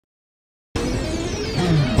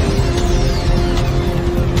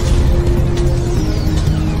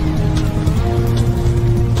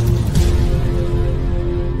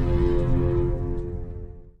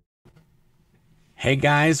Hey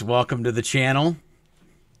guys, welcome to the channel.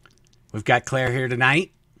 We've got Claire here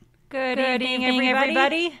tonight. Good evening,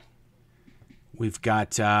 everybody. We've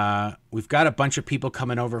got a bunch of people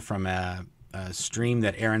coming over from a stream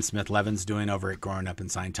that Aaron Smith Levin's doing over at Growing Up in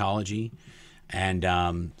Scientology,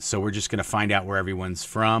 and so we're just going to find out where everyone's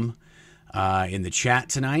from in the chat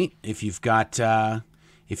tonight. If you've got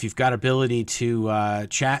ability to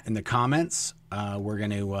chat in the comments, we're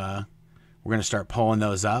gonna start pulling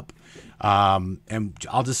those up. And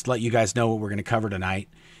I'll just let you guys know what we're going to cover tonight.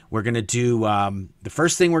 We're going to do, the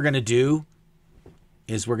first thing we're going to do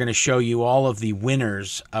is we're going to show you all of the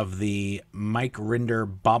winners of the Mike Rinder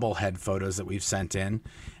Bobblehead photos that we've sent in.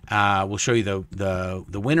 We'll show you the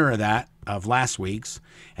winner of that, of last week's,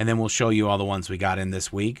 and then we'll show you all the ones we got in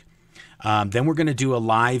this week. Then we're going to do a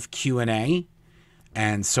live Q&A.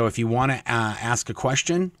 And so if you want to ask a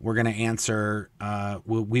question, we're going to answer,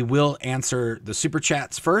 we will answer the super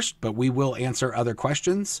chats first, but we will answer other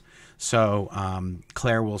questions. So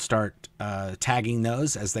Claire will start tagging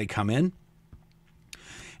those as they come in.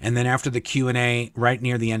 And then after the Q&A, right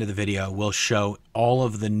near the end of the video, we'll show all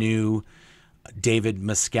of the new David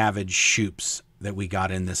Miscavige Shoops that we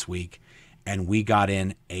got in this week. And we got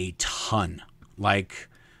in a ton. Like,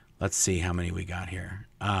 let's see how many we got here.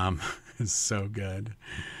 It's so good.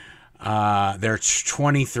 There's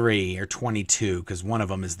 23 or 22 because one of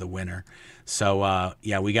them is the winner. So,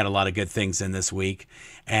 yeah, we got a lot of good things in this week.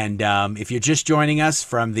 And if you're just joining us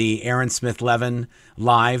from the Aaron Smith Levin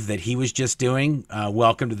live that he was just doing,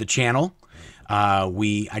 welcome to the channel.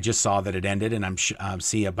 I just saw that it ended, and I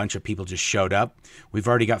see a bunch of people just showed up. We've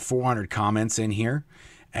already got 400 comments in here.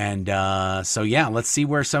 And so, yeah, let's see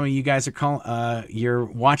where some of you guys are you're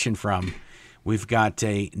watching from. We've got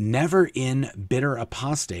a Never In Bitter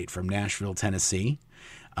Apostate from Nashville, Tennessee.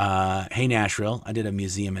 Hey, Nashville. I did a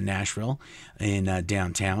museum in Nashville in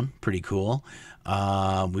downtown. Pretty cool.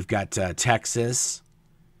 We've got Texas.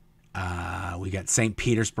 We got St.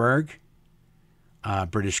 Petersburg,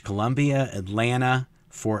 British Columbia, Atlanta,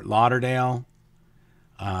 Fort Lauderdale,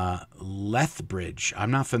 Lethbridge.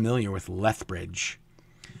 I'm not familiar with Lethbridge.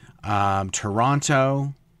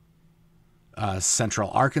 Toronto.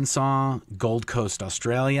 Central Arkansas, Gold Coast,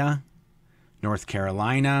 Australia, North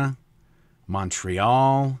Carolina,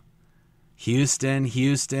 Montreal, Houston.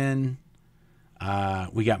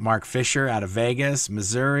 We got Mark Fisher out of Vegas,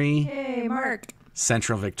 Missouri. Hey, Mark.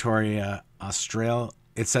 Central Victoria, Australia.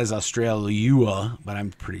 It says Australia, but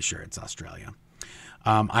I'm pretty sure it's Australia.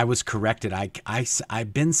 I was corrected.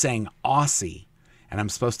 I've been saying Aussie, and I'm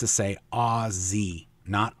supposed to say Aussie,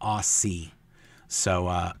 not Aussie. So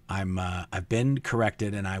I've been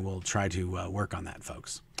corrected, and I will try to work on that,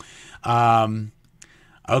 folks.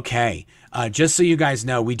 Okay, just so you guys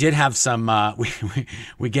know, we did have some.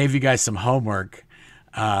 We gave you guys some homework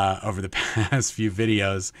over the past few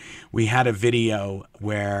videos. We had a video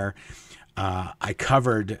where I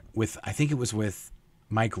covered with, I think it was with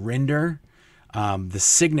Mike Rinder, the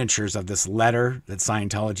signatures of this letter that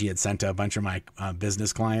Scientology had sent to a bunch of my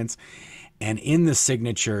business clients, and in the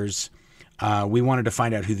signatures. We wanted to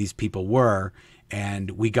find out who these people were, and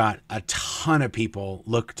we got a ton of people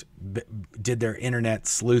did their internet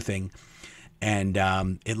sleuthing, and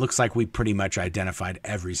it looks like we pretty much identified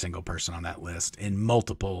every single person on that list in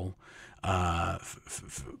multiple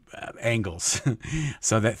angles.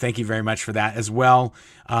 So thank you very much for that as well.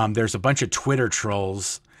 There's a bunch of Twitter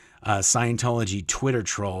trolls, Scientology Twitter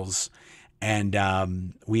trolls, and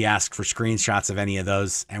we asked for screenshots of any of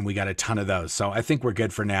those, and we got a ton of those. So I think we're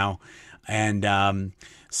good for now. And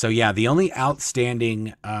so, yeah, the only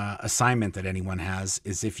outstanding assignment that anyone has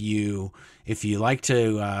is if you like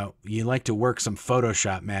to work some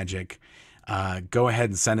Photoshop magic, go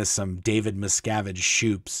ahead and send us some David Miscavige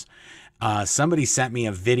Shoops. Somebody sent me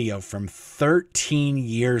a video from 13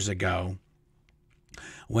 years ago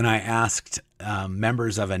when I asked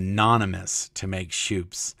members of Anonymous to make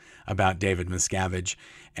Shoops about David Miscavige,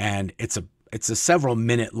 and it's a several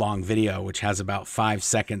minute long video, which has about 5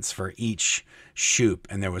 seconds for each Shoop.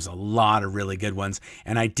 And there was a lot of really good ones.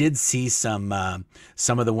 And I did see some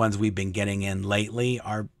of the ones we've been getting in lately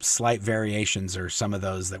are slight variations or some of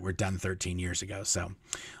those that were done 13 years ago. So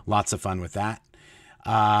lots of fun with that.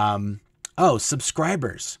 Oh,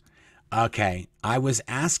 subscribers. Okay. I was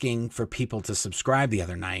asking for people to subscribe the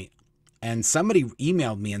other night, and somebody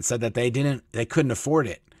emailed me and said that they couldn't afford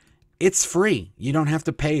it. It's free. You don't have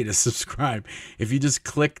to pay to subscribe. If you just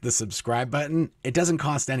click the subscribe button, it doesn't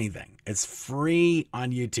cost anything. It's free on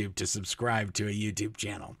YouTube to subscribe to a YouTube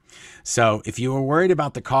channel. So if you were worried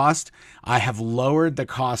about the cost, I have lowered the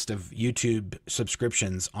cost of YouTube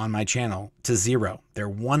subscriptions on my channel to 0. They're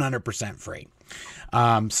 100% free.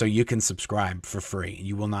 So you can subscribe for free.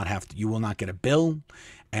 You will not get a bill.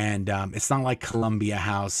 And it's not like Columbia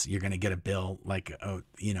House. You're going to get a bill like, a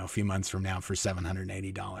few months from now for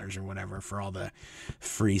 $780 or whatever for all the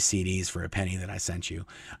free CDs for a penny that I sent you.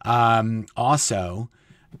 Also,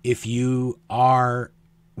 if you are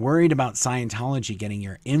worried about Scientology getting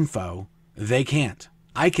your info, they can't.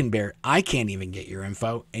 I can't even get your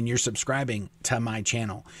info, and you're subscribing to my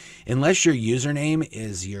channel. Unless your username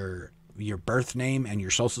is your birth name and your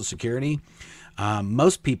social security.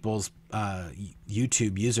 Most people's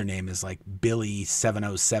YouTube username is like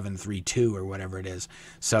Billy70732 or whatever it is.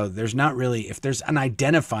 So there's not really, if there's an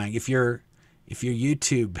identifying, if your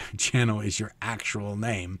YouTube channel is your actual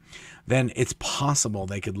name, then it's possible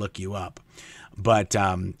they could look you up. But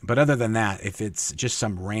other than that, if it's just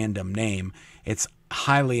some random name, it's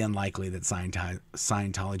highly unlikely that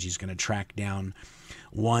Scientology is going to track down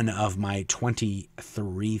one of my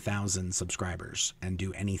 23,000 subscribers and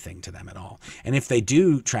do anything to them at all. And if they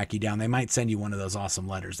do track you down, they might send you one of those awesome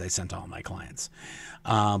letters they sent to all my clients.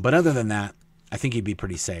 But other than that, I think you'd be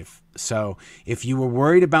pretty safe. So if you were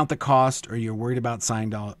worried about the cost, or you're worried about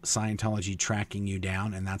Scientology tracking you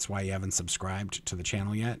down, and that's why you haven't subscribed to the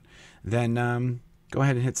channel yet, then go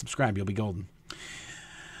ahead and hit subscribe. You'll be golden.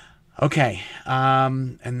 Okay.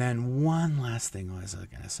 And then one last thing, what was I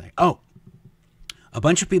going to say? Oh, a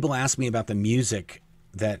bunch of people asked me about the music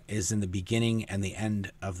that is in the beginning and the end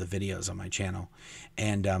of the videos on my channel.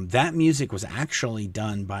 And that music was actually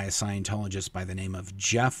done by a Scientologist by the name of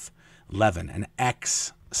Geoff Levin, an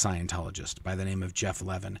ex-Scientologist by the name of Geoff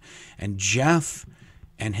Levin. And Geoff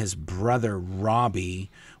and his brother Robby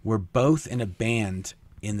were both in a band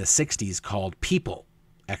in the 60s called People!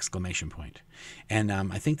 And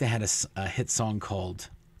I think they had a hit song called...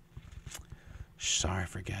 I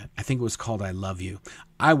forget. I think it was called I Love You.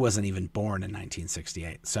 I wasn't even born in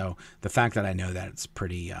 1968. So the fact that I know that, it's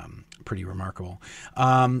pretty remarkable.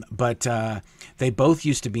 But they both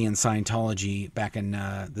used to be in Scientology back in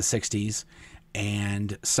the 60s.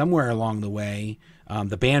 And somewhere along the way,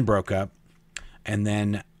 the band broke up. And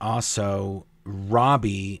then also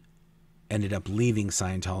Robby ended up leaving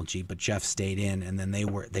Scientology, but Geoff stayed in. And then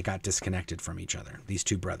they got disconnected from each other. These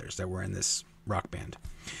two brothers that were in this rock band.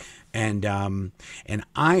 And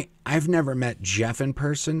I've never met Geoff in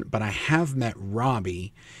person, but I have met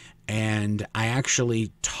Robby, and I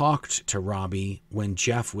actually talked to Robby when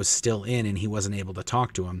Geoff was still in and he wasn't able to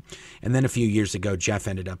talk to him. And then a few years ago, Geoff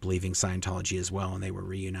ended up leaving Scientology as well, and they were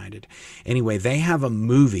reunited. Anyway, they have a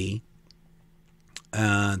movie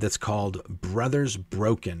that's called Brothers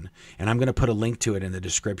Broken, and I'm going to put a link to it in the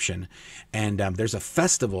description. And there's a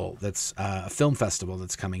festival that's a film festival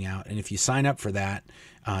that's coming out, and if you sign up for that,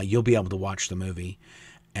 you'll be able to watch the movie.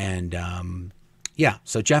 And yeah,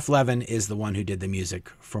 so Geoff Levin is the one who did the music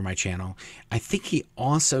for my channel. I think he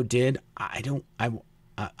also did,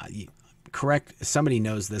 correct, somebody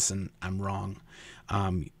knows this and I'm wrong,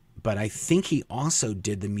 but I think he also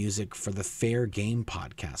did the music for the Fair Game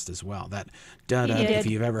podcast as well. That if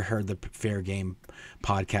you've ever heard the Fair Game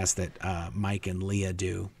podcast that Mike and Leah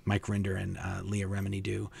do, Mike Rinder and Leah Remini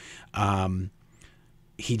do,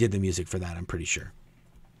 he did the music for that, I'm pretty sure.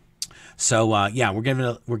 So yeah, we're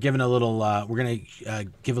gonna give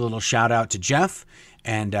a little shout out to Geoff,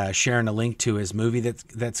 and sharing a link to his movie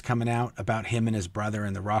that's coming out about him and his brother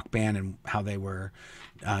and the rock band and how they were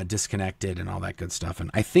disconnected and all that good stuff.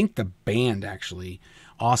 And I think the band actually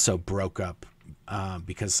also broke up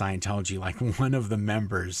because Scientology, like one of the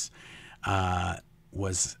members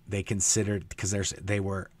was, they considered, because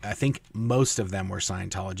I think most of them were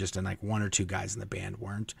Scientologists and like one or two guys in the band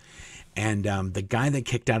weren't. And the guy that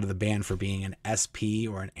kicked out of the band for being an SP,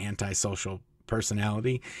 or an antisocial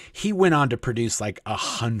personality, he went on to produce like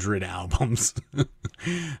 100 albums.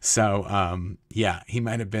 So yeah, he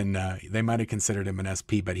might have been, they might have considered him an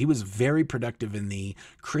SP, but he was very productive in the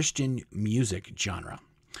Christian music genre.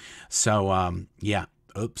 So yeah,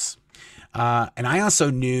 oops. And I also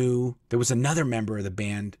knew there was another member of the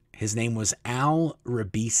band. His name was Al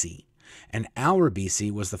Ribisi, and Al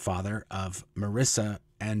Ribisi was the father of Marissa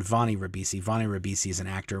and Vonnie Ribisi. Vonnie Ribisi is an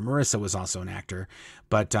actor. Marissa was also an actor,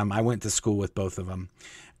 but I went to school with both of them.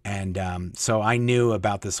 And so I knew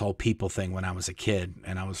about this whole People thing when I was a kid,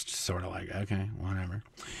 and I was sort of like, okay, whatever.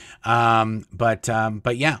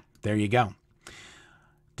 But yeah, there you go.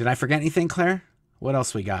 Did I forget anything, Claire? What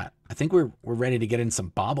else we got? I think we're ready to get in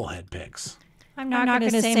some bobblehead pics. I'm not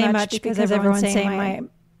going to say much because everyone's saying my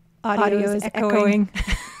audio is echoing.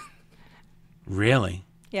 Really?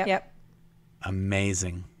 Yep.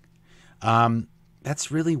 Amazing.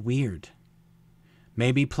 That's really weird.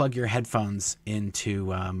 Maybe plug your headphones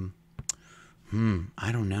into, I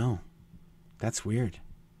don't know. That's weird.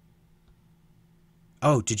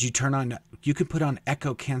 Oh, did you turn on... You could put on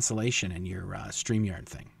echo cancellation in your StreamYard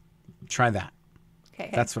thing. Try that. Okay.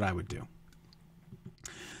 That's what I would do.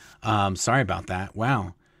 Sorry about that.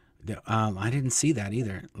 Wow. I didn't see that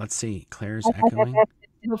either. Let's see. Claire's echoing.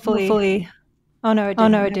 Hopefully. Oh, no,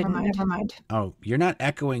 it didn't. Never mind. Oh, you're not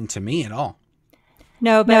echoing to me at all.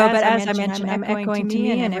 No, but as I mentioned, I'm echoing to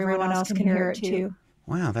me and everyone else can hear it too.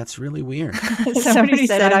 Wow, that's really weird. Somebody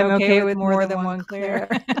said I'm okay with more than one Claire.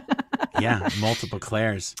 Yeah, multiple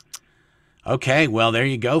Claires. Okay, well, there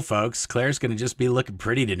you go, folks. Claire's going to just be looking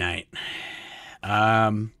pretty tonight.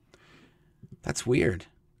 That's weird.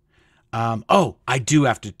 Oh, I do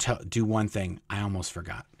have to do one thing. I almost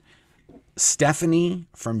forgot. Stephanie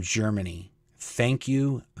from Germany, thank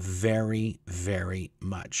you very, very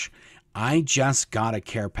much. I just got a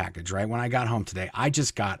care package, right? When I got home today, I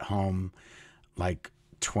just got home like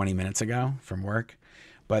 20 minutes ago from work,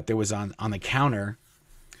 but there was on the counter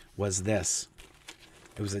was this.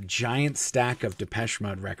 It was a giant stack of Depeche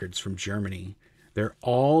Mode records from Germany. They're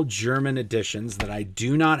all German editions that I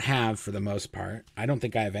do not have for the most part. I don't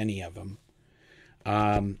think I have any of them.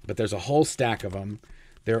 But there's a whole stack of them.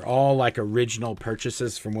 They're all like original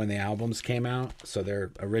purchases from when the albums came out. So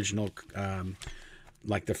they're original,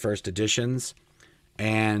 like the first editions.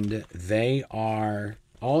 And they are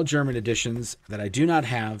all German editions that I do not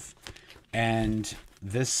have. And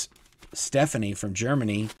this Stephanie from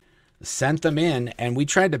Germany sent them in, and we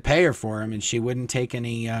tried to pay her for them, and she wouldn't take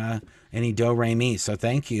any do re mi. So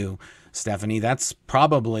thank you, Stephanie. That's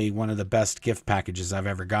probably one of the best gift packages I've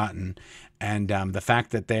ever gotten. And the fact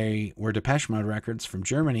that they were Depeche Mode records from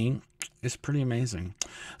Germany is pretty amazing.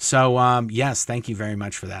 So yes, thank you very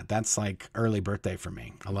much for that. That's like early birthday for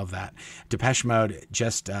me. I love that. Depeche Mode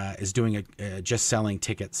just is doing just selling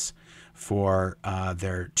tickets for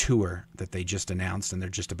their tour that they just announced, and they're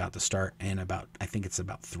just about to start in about, I think it's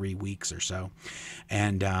about 3 weeks or so.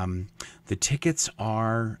 And the tickets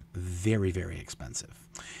are very, very expensive.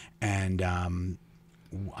 And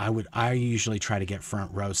I usually try to get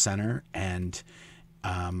front row center, and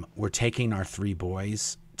we're taking our 3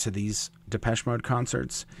 boys to these Depeche Mode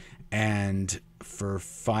concerts, and for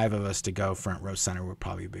 5 of us to go front row center would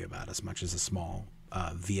probably be about as much as a small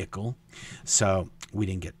vehicle. So we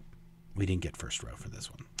didn't get first row for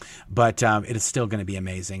this one, but it is still going to be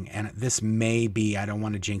amazing. And this may be, I don't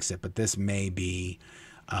want to jinx it, but this may be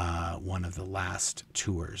one of the last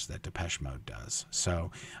tours that Depeche Mode does.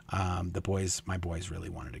 So my boys really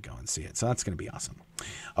wanted to go and see it. So that's going to be awesome.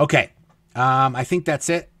 Okay. I think that's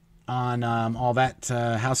it on all that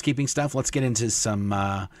housekeeping stuff. Let's get into some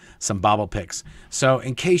bobble pics. So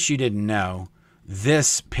in case you didn't know,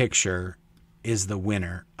 this picture is the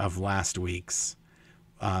winner of last week's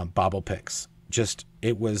bobble picks.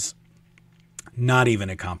 It was not even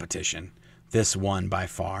a competition. This won by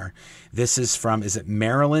far. This is from, is it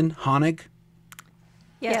Marilyn Honig?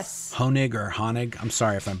 Yes. Honig or Honig. I'm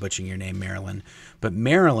sorry if I'm butchering your name, Marilyn. But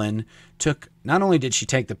Marilyn not only did she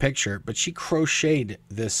take the picture, but she crocheted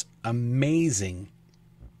this amazing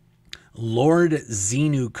Lord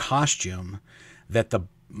Xenu costume that the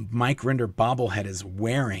Mike Rinder bobblehead is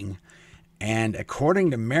wearing. And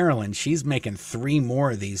according to Marilyn, she's making 3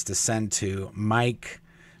 more of these to send to Mike,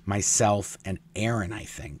 myself, and Aaron, I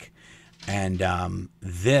think. And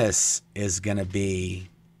this is going to be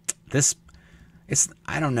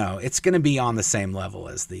I don't know. It's going to be on the same level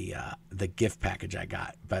as the gift package I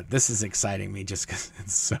got. But this is exciting me just because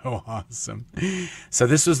it's so awesome. So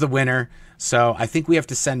this was the winner. So I think we have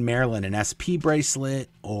to send Marilyn an SP bracelet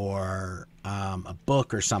or a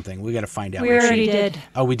book or something. We got to find out. We already did.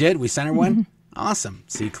 Oh, we did? We sent her one? Awesome.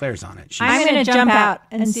 See, Claire's on it. I'm going to jump out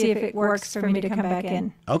and see if it works for me to come back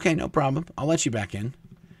in. Okay, no problem. I'll let you back in.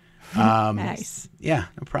 Nice. Yeah,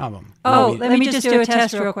 no problem. Oh, let me just do a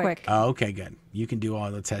test real quick. Oh, okay, good. You can do all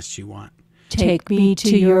the tests you want. Take me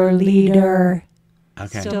to your leader.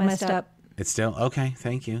 Okay. Still messed up. It's still okay.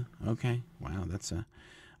 Thank you. Okay. Wow, that's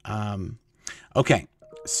okay.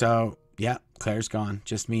 So yeah, Claire's gone.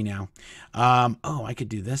 Just me now. Oh, I could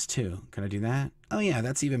do this too. Can I do that? Oh yeah,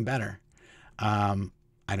 that's even better. I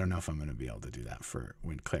don't know if I'm going to be able to do that for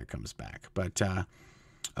when Claire comes back, but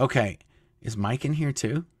okay. Is Mike in here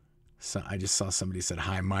too? So I just saw somebody said,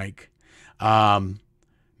 hi, Mike.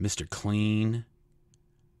 Mr. Clean.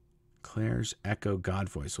 Claire's echo God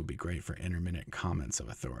voice will be great for intermittent comments of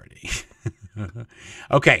authority.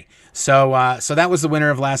 Okay. So that was the winner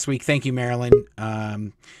of last week. Thank you, Marilyn.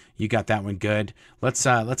 You got that one good.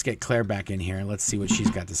 Let's get Claire back in here. Let's see what she's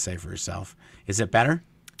got to say for herself. Is it better?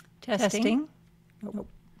 Testing. Nope.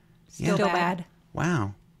 Still bad.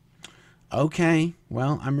 Wow. Okay.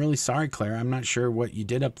 Well, I'm really sorry, Claire. I'm not sure what you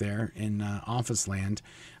did up there in office land.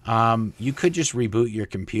 You could just reboot your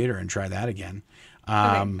computer and try that again.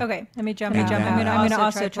 Okay. Let me jump out. I'm going to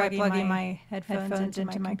also try plugging my headphones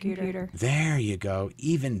into my computer. There you go.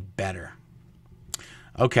 Even better.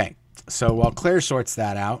 Okay. So while Claire sorts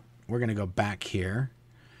that out, we're going to go back here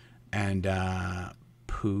and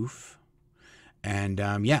poof. And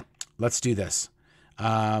yeah, let's do this.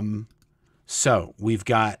 So we've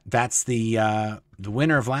got, that's the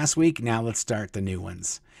winner of last week. Now let's start the new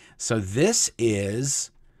ones. So this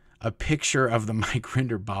is a picture of the Mike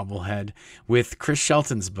Rinder bobblehead with Chris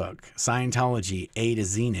Shelton's book, Scientology, A to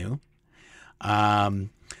Xenu. And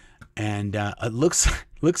it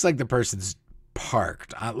looks like the person's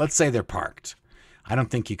parked. Let's say they're parked. I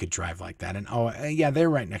don't think you could drive like that. And yeah, they're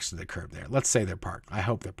right next to the curb there. Let's say they're parked. I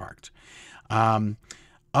hope they're parked. And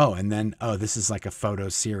then this is like a photo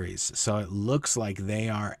series. So it looks like they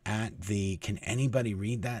are at the, can anybody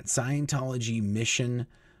read that? Scientology Mission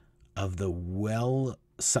of the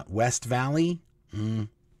West Valley.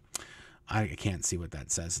 I can't see what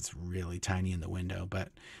that says. It's really tiny in the window, but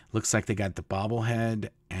looks like they got the bobblehead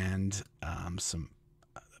and some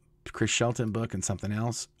Chris Shelton book and something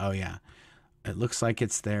else. Oh yeah. It looks like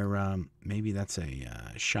it's their, maybe that's a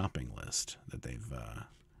shopping list that they've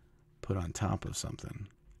put on top of something.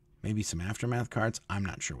 Maybe some aftermath cards. I'm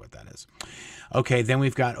not sure what that is. Okay, then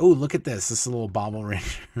we've got, oh, look at this. This is a little bobble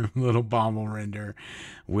render,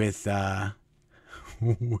 with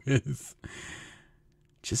with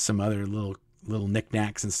just some other little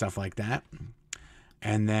knickknacks and stuff like that.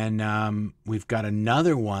 And then we've got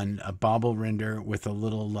another one, a bobble render with a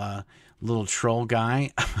little troll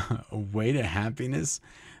guy. A Way to Happiness.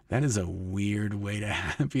 That is a weird Way to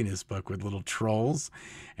Happiness book with little trolls.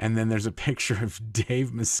 And then there's a picture of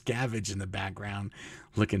Dave Miscavige in the background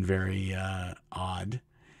looking very odd.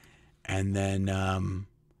 And then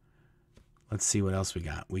let's see what else we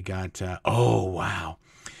got. We got, oh, wow.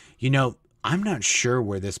 You know, I'm not sure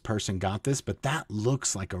where this person got this, but that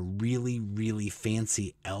looks like a really, really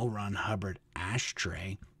fancy L. Ron Hubbard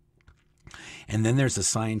ashtray. And then there's a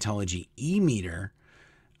Scientology e-meter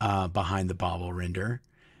behind the bobble render.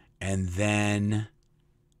 And then,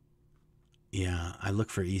 yeah, I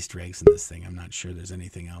look for Easter eggs in this thing. I'm not sure there's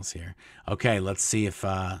anything else here. Okay, let's see if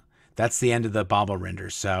that's the end of the bobble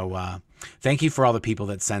render. So thank you for all the people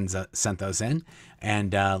that sent those in.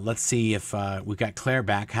 And let's see if we've got Claire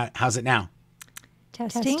back. How's it now?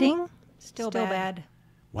 Testing. Still bad.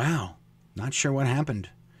 Wow. Not sure what happened.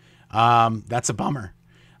 That's a bummer.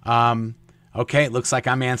 Okay, it looks like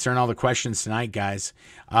I'm answering all the questions tonight, guys.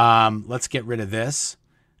 Let's get rid of this.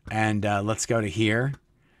 And let's go to here.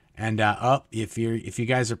 And if you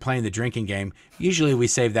guys are playing the drinking game, usually we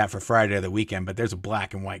save that for Friday or the weekend, but there's a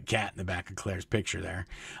black and white cat in the back of Claire's picture there.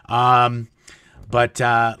 But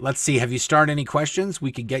let's see. Have you started any questions?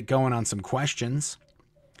 We could get going on some questions.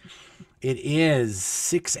 It is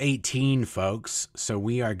 6:18, folks. So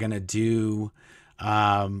we are going to do...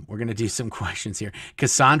 we're going to do some questions here.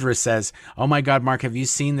 Cassandra says, oh my God, Mark, have you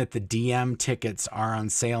seen that the DM tickets are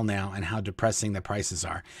on sale now and how depressing the prices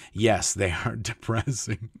are? Yes, they are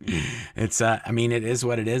depressing. It's, I mean, it is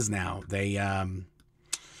what it is now.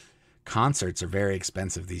 Concerts are very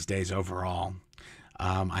expensive these days overall.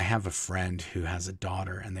 I have a friend who has a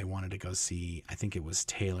daughter and they wanted to go see, I think it was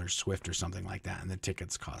Taylor Swift or something like that. And the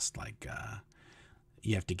tickets cost like,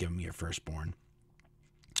 you have to give them your firstborn.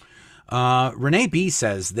 Renee B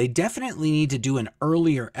says they definitely need to do an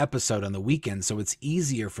earlier episode on the weekend so it's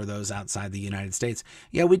easier for those outside the United States.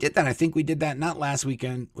 Yeah, we did that. I think we did that not last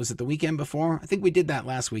weekend. Was it the weekend before? I think we did that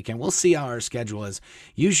last weekend. We'll see how our schedule is.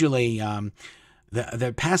 Usually,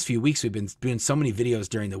 the past few weeks we've been doing so many videos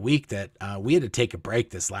during the week that we had to take a break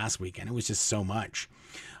this last weekend. It was just so much.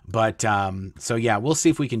 But so yeah, we'll see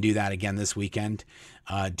if we can do that again this weekend.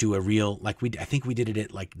 Do a real, like I think we did it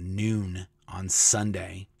at like noon on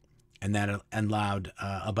Sunday. And that allowed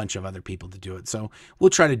a bunch of other people to do it. So we'll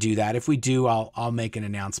try to do that. If we do, I'll make an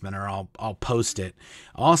announcement or I'll post it.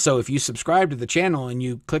 Also, if you subscribe to the channel and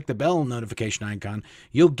you click the bell notification icon,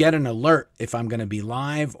 you'll get an alert if I'm going to be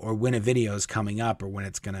live or when a video is coming up or when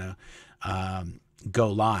it's going to go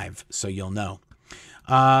live. So you'll know.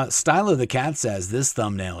 Stylo the Cat says, this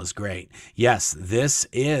thumbnail is great. Yes, this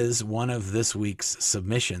is one of this week's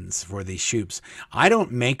submissions for the Shoops. I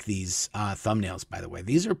don't make these thumbnails, by the way.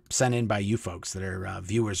 These are sent in by you folks that are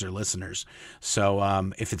viewers or listeners.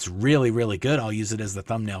 So if it's really, really good, I'll use it as the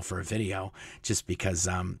thumbnail for a video just because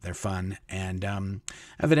they're fun. And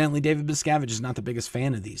evidently, David Miscavige is not the biggest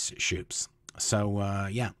fan of these Shoops. So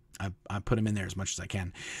yeah, I put them in there as much as I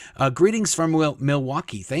can. Greetings from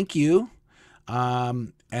Milwaukee. Thank you.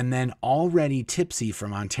 And then already tipsy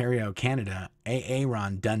from Ontario, Canada.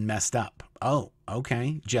 Aaron done messed up. Oh,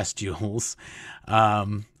 okay. Just Jules.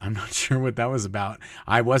 I'm not sure what that was about.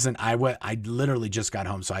 I literally just got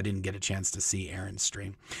home, so I didn't get a chance to see Aaron's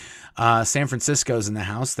stream. San Francisco's in the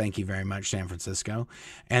house. Thank you very much, San Francisco.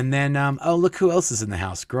 And then, oh, look who else is in the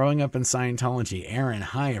house. Growing up in Scientology. Aaron.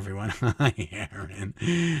 Hi, everyone. Hi, Aaron.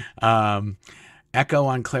 Echo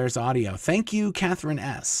on Claire's audio. Thank you, Catherine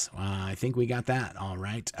S. I think we got that all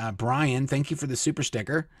right. Brian, thank you for the super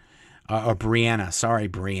sticker. Or Brianna. Sorry,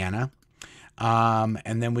 Brianna.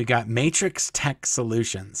 And then we got Matrix Tech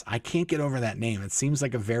Solutions. I can't get over that name. It seems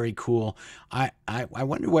like a very cool. I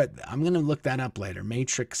wonder what. I'm going to look that up later.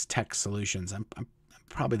 Matrix Tech Solutions. I'm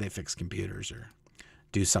probably they fix computers or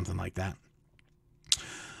do something like that.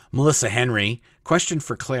 Melissa Henry, question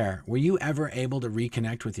for Claire. Were you ever able to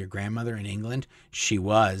reconnect with your grandmother in England? She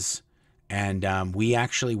was. And we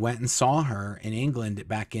actually went and saw her in England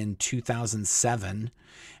back in 2007.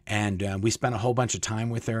 And we spent a whole bunch of time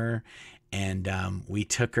with her. And we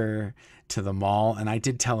took her to the mall. And I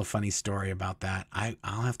did tell a funny story about that.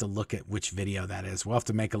 I'll have to look at which video that is. We'll have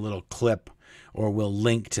to make a little clip, or we'll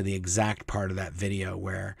link to the exact part of that video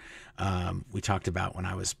where we talked about when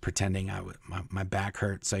I was pretending my back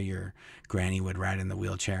hurt, so your granny would ride in the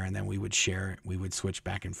wheelchair, and then we would share it. We would switch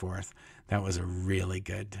back and forth. That was a really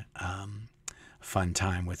good fun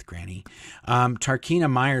time with Granny. Tarkina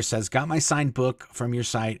Meyer says, got my signed book from your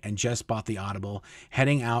site and just bought the Audible,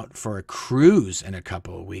 heading out for a cruise in a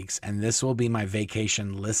couple of weeks, and this will be my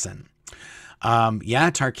vacation listen. Yeah,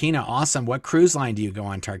 Tarkina, awesome. What cruise line do you go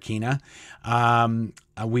on, Tarkina?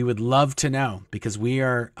 We would love to know, because we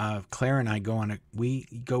are, Claire and I we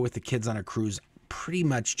go with the kids on a cruise pretty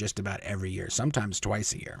much just about every year, sometimes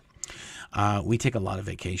twice a year. We take a lot of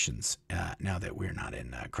vacations now that we're not in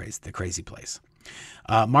the crazy place.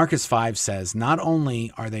 Marcus5 says, not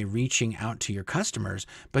only are they reaching out to your customers,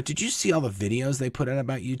 but did you see all the videos they put out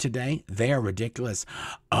about you today? They are ridiculous.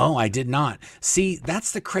 Oh, I did not. See,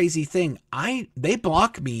 that's the crazy thing. They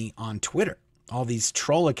block me on Twitter, all these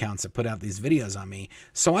troll accounts that put out these videos on me.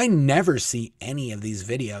 So I never see any of these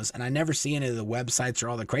videos, and I never see any of the websites or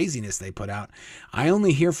all the craziness they put out. I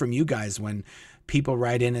only hear from you guys when people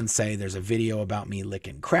write in and say there's a video about me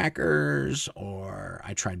licking crackers, or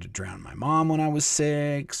I tried to drown my mom when I was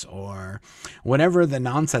 6, or whatever the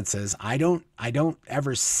nonsense is. I don't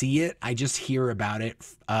ever see it. I just hear about it,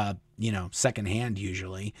 secondhand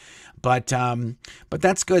usually. But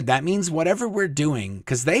that's good. That means whatever we're doing,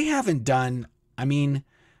 because they haven't done,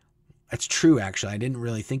 it's true, actually. I didn't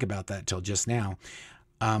really think about that till just now.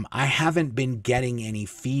 I haven't been getting any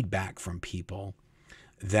feedback from people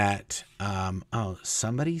that,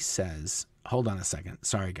 somebody says, hold on a second.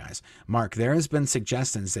 Sorry, guys. Mark, there has been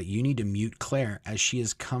suggestions that you need to mute Claire as she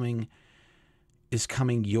is coming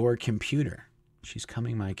your computer. She's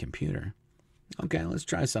coming my computer. Okay, let's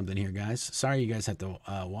try something here, guys. Sorry you guys have to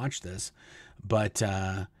watch this, but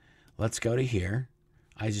let's go to here.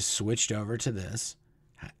 I just switched over to this.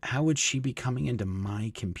 How would she be coming into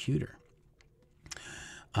my computer?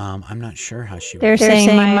 I'm not sure how she would. They're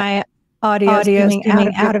saying my audio is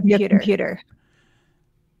coming out of your computer.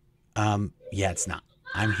 Yeah, it's not.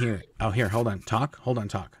 I'm here. Oh, here, hold on. Talk. Hold on,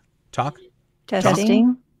 talk. Talk.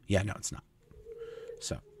 Testing. Talk. Yeah, no, it's not.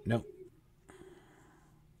 So, nope.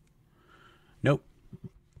 Nope.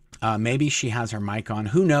 Maybe she has her mic on.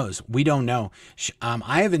 Who knows? We don't know.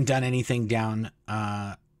 I haven't done anything down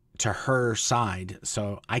to her side,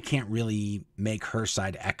 so I can't really make her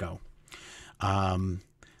side echo.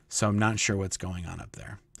 So I'm not sure what's going on up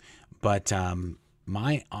there. But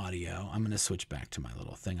my audio, I'm going to switch back to my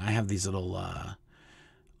little thing. I have these little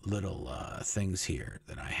things here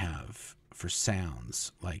that I have for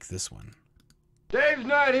sounds, like this one. Dave's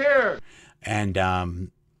not here.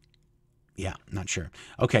 And yeah, not sure.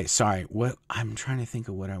 Okay, sorry. What I'm trying to think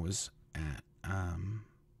of what I was at.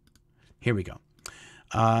 Here we go.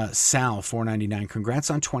 Sal 499, congrats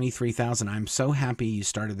on 23,000. I'm so happy you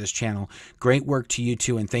started this channel. Great work to you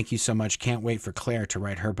too, and thank you so much. Can't wait for Claire to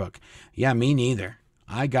write her book. Yeah, me neither.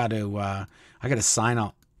 I got to sign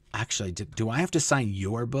all. Actually, do I have to sign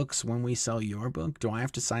your books when we sell your book? Do I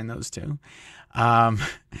have to sign those too?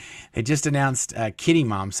 They just announced, Kitty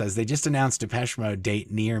Mom says, they just announced Depeche Mode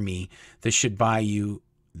date near me. This should buy you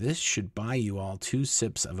all 2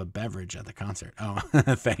 sips of a beverage at the concert. Oh,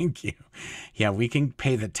 thank you. Yeah, we can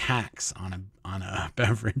pay the tax on a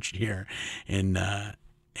beverage here in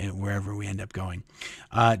wherever we end up going.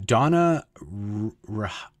 Donna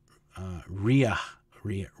Riahi.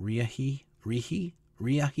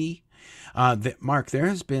 Mark, there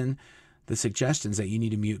has been the suggestions that you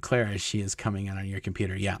need to mute Claire as she is coming in on your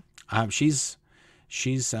computer. Yeah, she's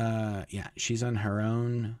She's she's on her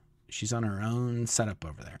own. She's on her own setup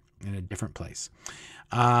over there in a different place.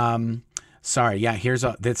 Sorry. Yeah.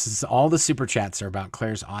 This is all the super chats are about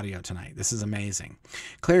Claire's audio tonight. This is amazing.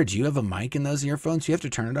 Claire, do you have a mic in those earphones? You have to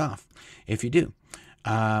turn it off if you do.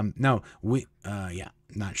 No,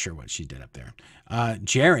 not sure what she did up there.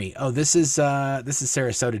 Jerry. Oh, this is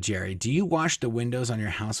Sarasota, Jerry. Do you wash the windows on your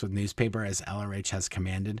house with newspaper as LRH has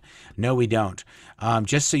commanded? No, we don't.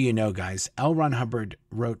 Just so you know, guys, L. Ron Hubbard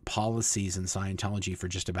wrote policies in Scientology for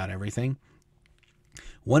just about everything.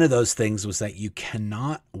 One of those things was that you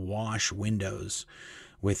cannot wash windows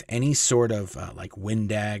with any sort of like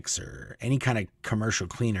Windex or any kind of commercial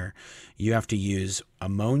cleaner. You have to use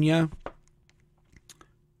ammonia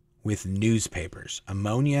with newspapers,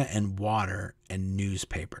 ammonia and water and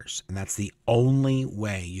newspapers. And that's the only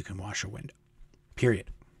way you can wash a window,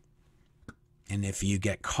 period. And if you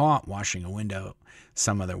get caught washing a window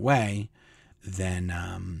some other way,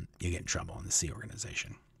 then you get in trouble in the Sea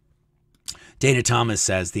Organization. Data Thomas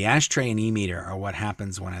says, the ashtray and e-meter are what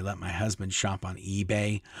happens when I let my husband shop on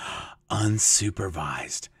eBay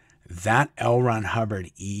unsupervised. That L. Ron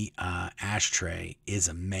Hubbard ashtray is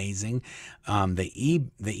amazing. The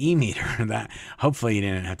e-meter, that hopefully you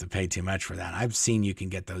didn't have to pay too much for that. I've seen you can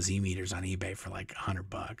get those e-meters on eBay for like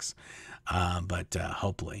 $100. But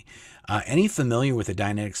hopefully. Any familiar with the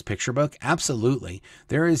Dianetics picture book? Absolutely.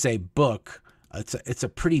 There is a book. It's a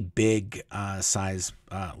pretty big size,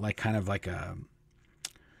 like kind of like a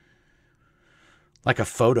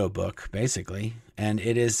photo book, basically. And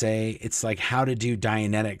it's like how to do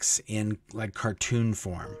Dianetics in like cartoon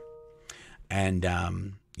form.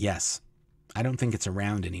 And yes, I don't think it's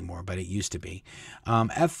around anymore, but it used to be.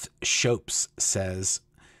 F. Shoops says,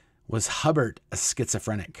 was Hubbard a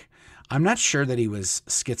schizophrenic? I'm not sure that he was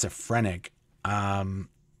schizophrenic.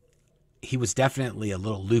 He was definitely a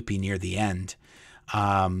little loopy near the end.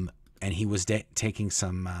 And he was taking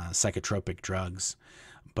some psychotropic drugs.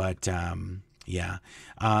 But yeah.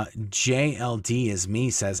 JLD is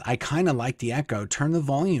me says, I kind of like the echo. Turn the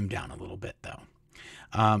volume down a little bit, though.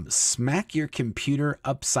 Smack your computer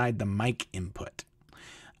upside the mic input.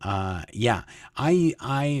 Yeah,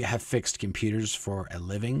 I have fixed computers for a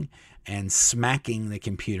living, and smacking the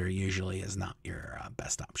computer usually is not your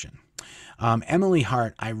best option. Emily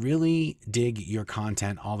Hart, I really dig your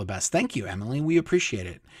content. All the best. Thank you, Emily. We appreciate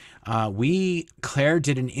it. Claire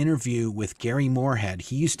did an interview with Gary Moorhead.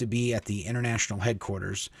 He used to be at the international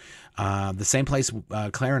headquarters, the same place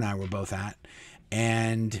Claire and I were both at.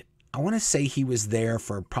 And I want to say he was there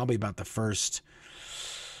for probably about the first,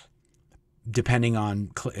 depending on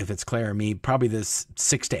if it's Claire or me, probably this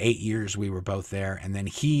 6 to 8 years we were both there. And then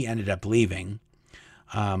he ended up leaving.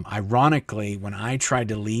 Ironically, when I tried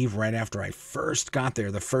to leave right after I first got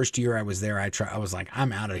there, the first year I was there, I was like,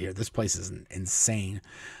 I'm out of here. This place is insane.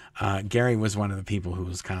 Gary was one of the people who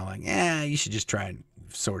was kind of like, yeah, you should just try and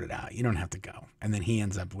sort it out. You don't have to go. And then he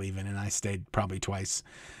ends up leaving, and I stayed probably twice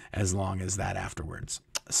as long as that afterwards.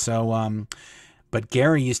 So, but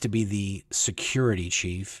Gary used to be the security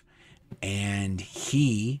chief, and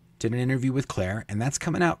he did an interview with Claire, and that's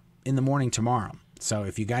coming out in the morning tomorrow. So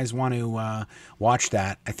if you guys want to watch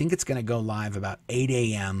that, I think it's going to go live about 8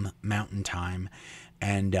 a.m. Mountain Time.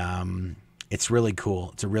 And it's really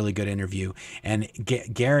cool. It's a really good interview. And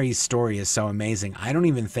Gary's story is so amazing. I don't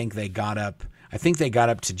even think they got up. I think they got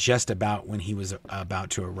up to just about when he was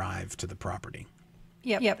about to arrive to the property.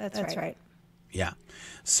 Yep, that's right. Yeah.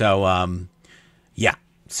 So, yeah.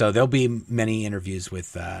 So there'll be many interviews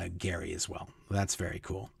with Gary as well. That's very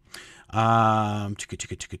cool. Oh,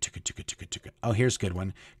 here's a good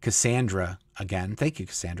one. Cassandra again. Thank you,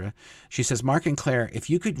 Cassandra. She says, Marc and Claire, if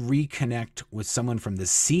you could reconnect with someone from the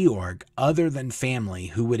Sea Org other than family,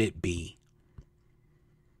 who would it be?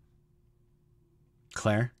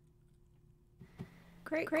 Claire?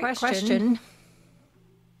 Great question.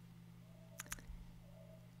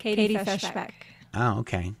 Katie Feshbeck. Oh,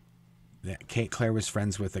 okay. Claire was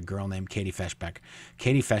friends with a girl named Katie Feshbeck.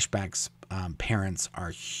 Katie Feshbeck's parents are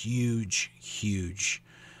huge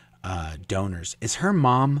donors. Is her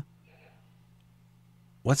mom,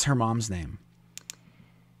 what's her mom's name?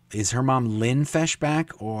 Is her mom Lynn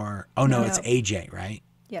Feshbeck or, no, it's AJ, right?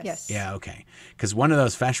 Yes. Yeah, okay. Because one of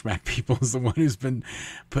those Feshbeck people is the one who's been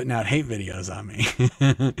putting out hate videos on me.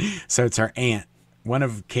 So it's her aunt. One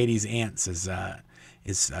of Katie's aunts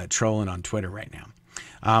is trolling on Twitter right now.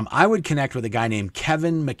 I would connect with a guy named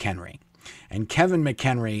Kevin McHenry. And Kevin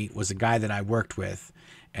McHenry was a guy that I worked with.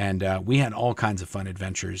 And we had all kinds of fun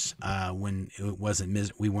adventures when it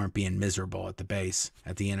wasn't we weren't being miserable at the base,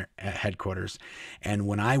 at the at headquarters. And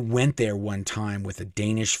when I went there one time with a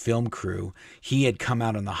Danish film crew, he had come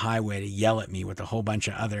out on the highway to yell at me with a whole bunch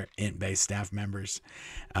of other Int base staff members,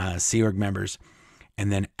 Sea Org members. And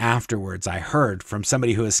then afterwards, I heard from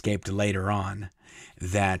somebody who escaped later on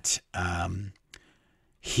that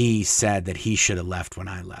he said that he should have left when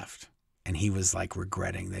I left. And he was like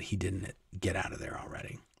regretting that he didn't get out of there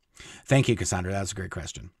already. Thank you, Cassandra. That was a great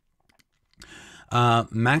question.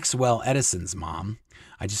 Maxwell Edison's mom.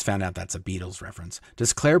 I just found out that's a Beatles reference.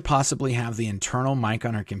 Does Claire possibly have the internal mic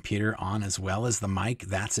on her computer on as well as the mic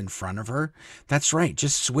that's in front of her? That's right.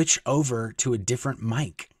 Just switch over to a different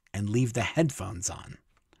mic and leave the headphones on.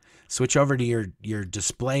 Switch over to your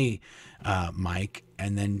display mic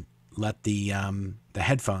and then let the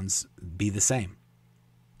headphones be the same.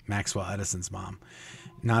 Maxwell Edison's mom.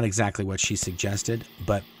 Not exactly what she suggested,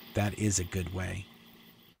 but that is a good way.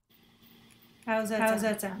 How does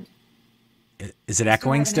that sound? Is it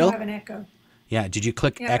echoing still? I have an echo. Yeah. Did you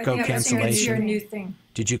click echo cancellation? It's your new thing.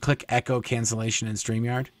 Did you click echo cancellation in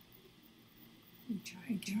StreamYard?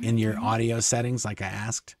 In your audio settings, like I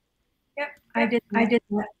asked? Yep, I did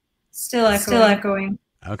that. Still echoing.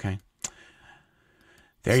 Okay.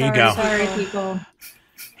 There you go. Sorry, people.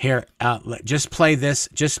 Here, just play this.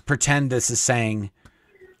 Just pretend this is saying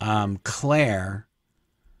Claire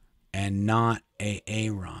and not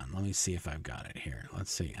Aaron. Let me see if I've got it here.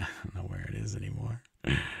 Let's see. I don't know where it is anymore.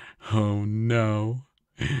 Oh, no.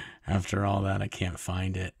 After all that, I can't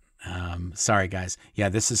find it. Sorry, guys. Yeah,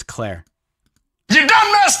 this is Claire. You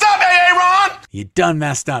done messed up, Aaron! You done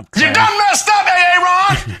messed up, Claire. You done messed up,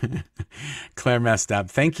 Aaron! Claire messed up.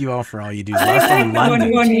 Thank you all for all you do. I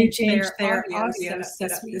like when you changed their audio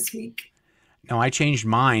setup this week. No, I changed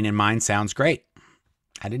mine, and mine sounds great.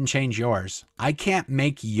 I didn't change yours. I can't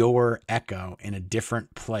make your echo in a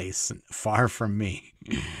different place far from me.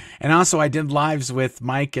 And also, I did lives with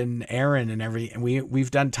Mike and Aaron and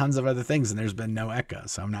we've done tons of other things, and there's been no echo,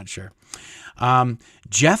 so I'm not sure.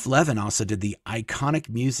 Geoff Levin also did the iconic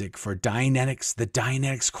music for Dianetics, the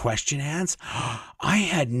Dianetics question ads. I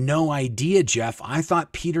had no idea, Geoff. I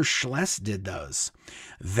thought Peter Schless did those.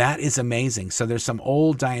 That is amazing. So there's some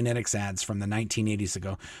old Dianetics ads from the 1980s that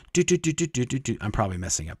go do do do do do do do. I'm probably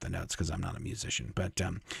messing up the notes because I'm not a musician, but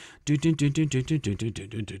do do do do do do do do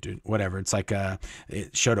do do do whatever. It's like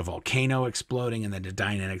it showed a volcano exploding, and then the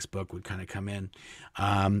Dianetics book would kind of come in.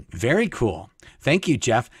 Very cool. Thank you,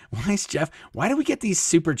 Geoff. Why do we get these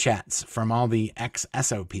super chats from all the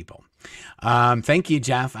ex-SO people? Thank you,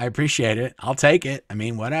 Geoff. I appreciate it. I'll take it. I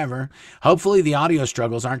mean, whatever. Hopefully the audio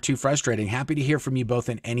struggles aren't too frustrating. Happy to hear from you both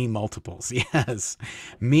in any multiples. Yes.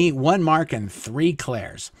 Me, 1 Marc and 3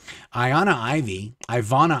 Claires.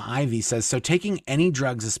 Ivana Ivy says, so taking any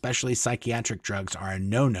drugs, especially psychiatric drugs, are a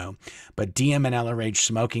no-no, but DM and LRH,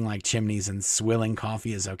 smoking like chimneys, and swilling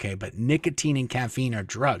coffee is okay, but nicotine and caffeine are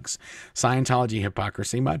drugs. Scientology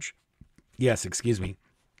hypocrisy much? Yes, excuse me.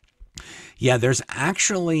 Yeah, there's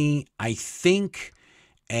actually, I think,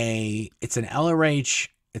 it's an LRH,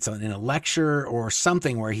 it's in a lecture or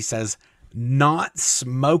something where he says not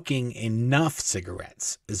smoking enough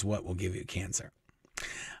cigarettes is what will give you cancer.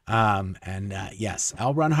 Yes,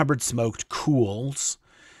 L. Ron Hubbard smoked Cools.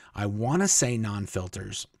 I want to say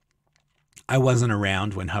non-filters. I wasn't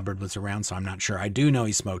around when Hubbard was around, so I'm not sure. I do know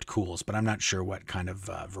he smoked Cools, but I'm not sure what kind of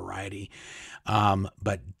variety.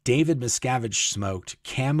 But David Miscavige smoked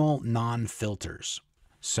Camel non-filters.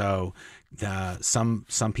 So some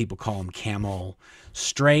people call them Camel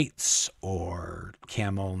straights or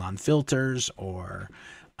Camel non-filters or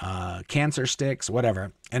cancer sticks,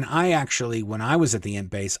 whatever. And I actually, when I was at the Int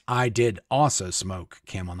base, I did also smoke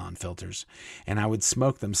Camel non-filters. And I would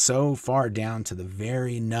smoke them so far down to the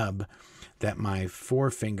very nub that my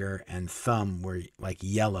forefinger and thumb were like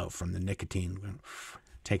yellow from the nicotine,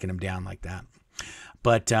 taking them down like that.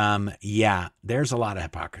 But yeah, there's a lot of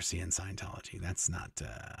hypocrisy in Scientology. That's not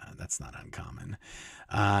uncommon.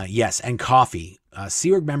 Yes, and coffee.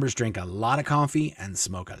 Sea Org members drink a lot of coffee and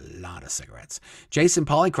smoke a lot of cigarettes. Jason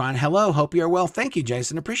Polycron, hello. Hope you're well. Thank you,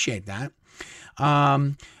 Jason. Appreciate that.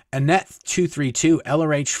 Annette232,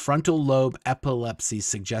 LRH frontal lobe epilepsy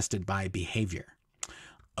suggested by behavior.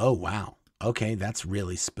 Oh, wow. Okay, that's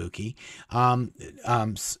really spooky.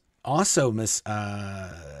 Also, Miss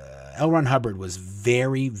L. Ron Hubbard was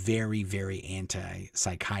very, very, very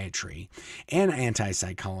anti-psychiatry and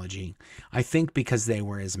anti-psychology. I think because they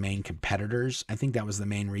were his main competitors. I think that was the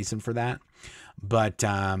main reason for that. But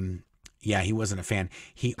yeah, he wasn't a fan.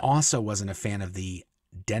 He also wasn't a fan of the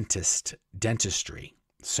dentistry.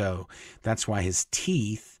 So that's why his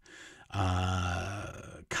teeth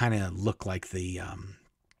kind of look like the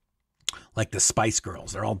Spice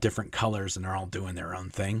Girls. They're all different colors and they're all doing their own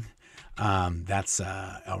thing. That's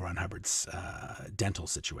L. Ron Hubbard's dental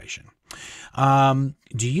situation. Do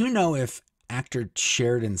you know if actor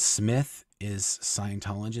Sheridan Smith is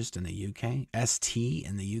Scientologist in the UK? ST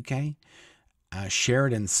in the UK?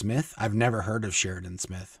 Sheridan Smith? I've never heard of Sheridan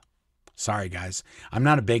Smith. Sorry, guys. I'm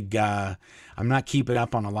not a big, I'm not keeping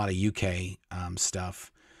up on a lot of UK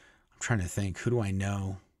stuff. I'm trying to think. Who do I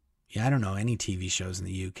know? Yeah, I don't know any TV shows in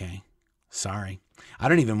the UK. Sorry. I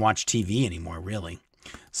don't even watch TV anymore, really.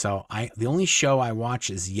 So the only show I watch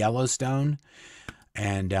is Yellowstone.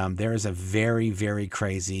 And there is a very, very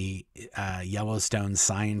crazy Yellowstone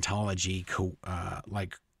Scientology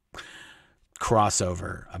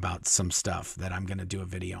crossover about some stuff that I'm going to do a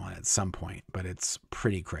video on at some point, but it's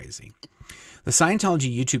pretty crazy. The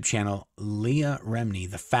Scientology YouTube channel Leah Remini,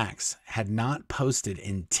 The Facts, had not posted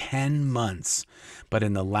in 10 months, but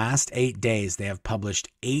in the last 8 days, they have published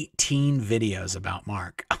 18 videos about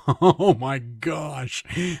Marc. Oh my gosh.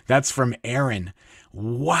 That's from Aaron.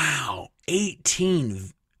 Wow.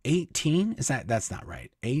 18. That's not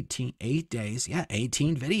right. 8 days. Yeah,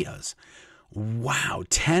 18 videos. Wow,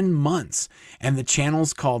 10 months. And the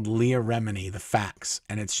channel's called Leah Remini, The Facts,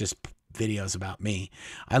 and it's just videos about me.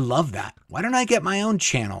 I love that. Why don't I get my own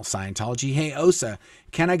channel, Scientology? Hey, Osa,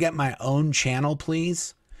 can I get my own channel,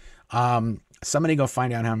 please? Somebody go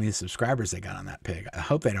find out how many subscribers they got on that pig. I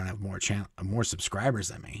hope they don't have more subscribers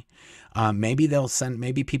than me.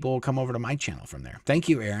 Maybe people will come over to my channel from there. Thank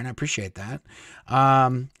you, Aaron. I appreciate that.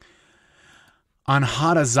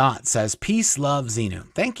 Anhadazat says, peace, love,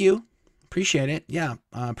 Xenu. Thank you. Appreciate it. Yeah.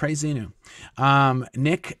 Praise Xenu.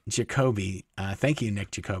 Nick Jacoby. Thank you,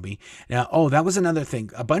 Nick Jacoby. Now, that was another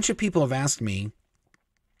thing. A bunch of people have asked me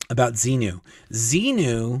about Xenu.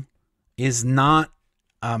 Xenu is not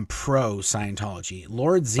pro Scientology.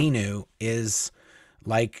 Lord Xenu is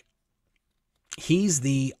he's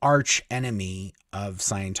the arch enemy of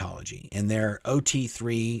Scientology. In their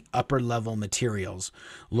OT3 upper level materials,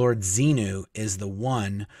 Lord Xenu is the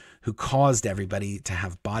one who caused everybody to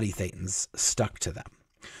have body thetans stuck to them.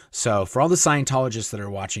 So for all the Scientologists that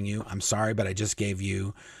are watching you, I'm sorry, but I just gave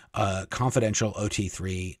you confidential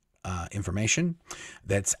OT3 information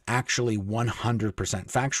that's actually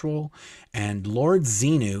 100% factual. And Lord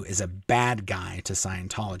Xenu is a bad guy to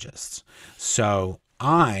Scientologists. So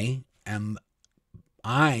I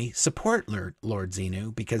support Lord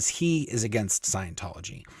Xenu because he is against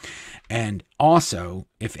Scientology. And also,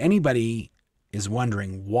 if anybody is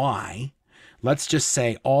wondering why, let's just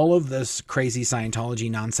say all of this crazy Scientology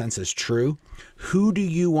nonsense is true. Who do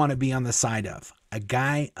you want to be on the side of?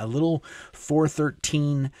 A little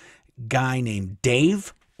 413 guy named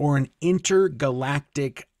Dave, or an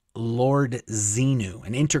intergalactic Lord Xenu,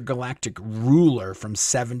 an intergalactic ruler from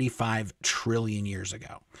 75 trillion years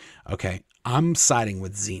ago? Okay, I'm siding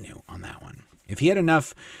with Xenu on that one. If he had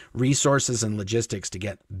enough resources and logistics to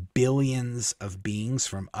get billions of beings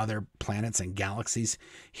from other planets and galaxies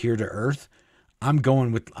here to Earth, I'm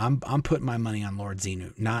putting my money on Lord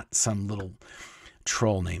Xenu, not some little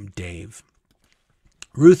troll named Dave.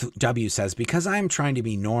 Ruth W. says, because I am trying to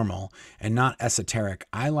be normal and not esoteric,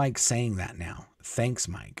 I like saying that now. Thanks,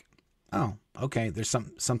 Mike. Oh, okay. There's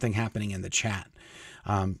something happening in the chat.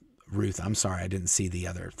 Ruth, I'm sorry. I didn't see the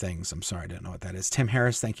other things. I'm sorry. I don't know what that is. Tim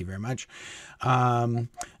Harris, thank you very much.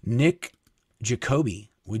 Nick Jacoby,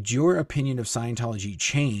 would your opinion of Scientology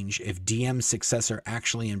change if DM's successor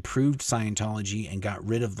actually improved Scientology and got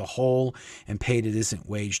rid of the hole and paid a decent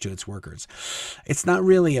wage to its workers? It's not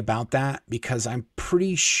really about that, because I'm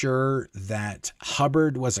pretty sure that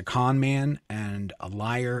Hubbard was a con man and a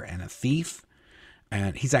liar and a thief.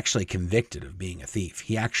 And he's actually convicted of being a thief.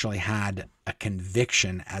 He actually had a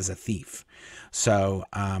conviction as a thief. So,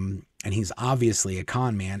 and he's obviously a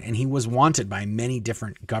con man, and he was wanted by many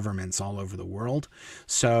different governments all over the world.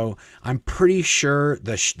 So I'm pretty sure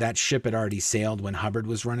that ship had already sailed when Hubbard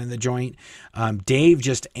was running the joint. Dave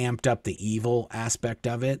just amped up the evil aspect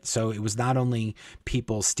of it. So it was not only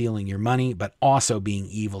people stealing your money, but also being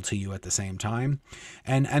evil to you at the same time.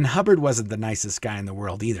 And Hubbard wasn't the nicest guy in the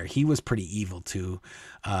world either. He was pretty evil to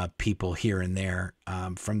people here and there,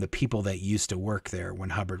 from the people that used to work there when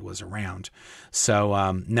Hubbard was around.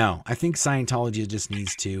 So no, I think Scientology just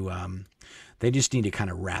needs to, they just need to kind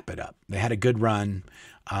of wrap it up. They had a good run.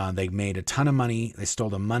 They made a ton of money. They stole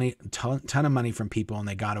ton of money from people, and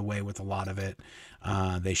they got away with a lot of it.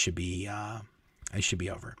 They should be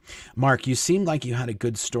over. Marc, you seemed like you had a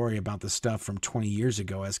good story about the stuff from 20 years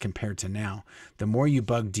ago as compared to now. The more you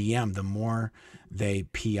bug DM, the more they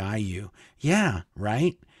PI you. Yeah,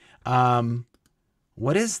 right?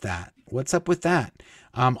 What is that? What's up with that?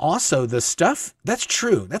 Also, the stuff, that's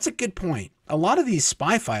true. That's a good point. A lot of these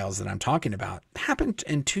spy files that I'm talking about happened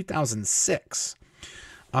in 2006,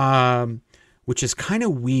 which is kind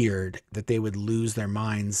of weird that they would lose their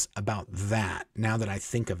minds about that now that I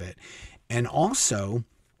think of it. And also,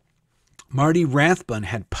 Marty Rathbun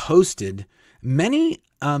had posted many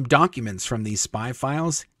documents from these spy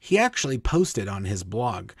files. He actually posted on his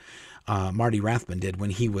blog. Marty Rathbun did when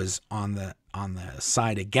he was on the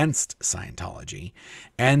side against Scientology,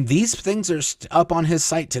 and these things are up on his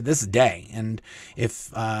site to this day. And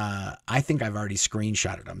if I think I've already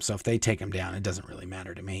screenshotted them, so if they take them down, it doesn't really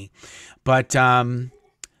matter to me. But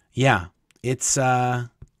yeah, it's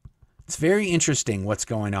very interesting what's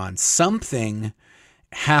going on. Something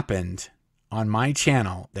happened on my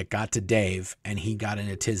channel that got to Dave, and he got in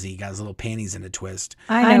a tizzy. He got his little panties in a twist.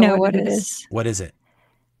 I know what it is. What is it?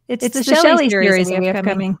 It's the Shelley series we have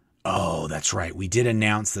coming. Oh, that's right. We did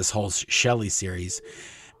announce this whole Shelley series.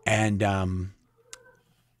 And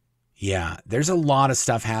yeah, there's a lot of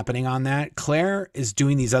stuff happening on that. Claire is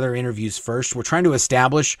doing these other interviews first. We're trying to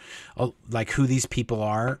establish like who these people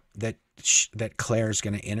are that Claire's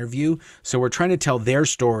going to interview. So we're trying to tell their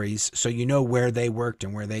stories so you know where they worked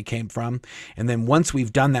and where they came from. And then once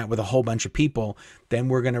we've done that with a whole bunch of people, then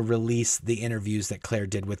we're going to release the interviews that Claire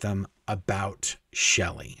did with them about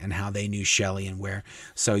Shelley and how they knew Shelley and where.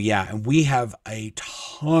 So yeah, and we have a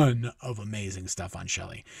ton of amazing stuff on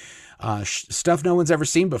Shelley. Stuff no one's ever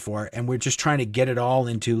seen before, and we're just trying to get it all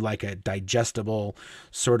into like a digestible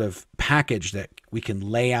sort of package that we can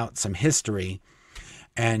lay out some history.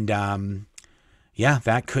 And yeah,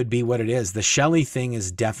 that could be what it is. The Shelley thing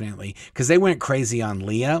is definitely, because they went crazy on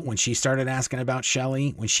Leah when she started asking about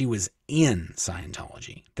Shelley when she was in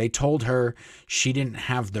Scientology. They told her she didn't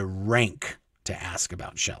have the rank to ask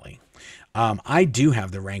about Shelley. I do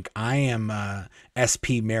have the rank. I am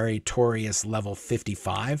SP Meritorious level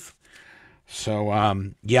 55.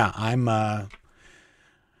 So yeah,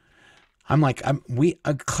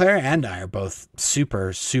 Claire and I are both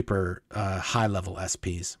super high level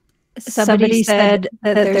SPs. Somebody said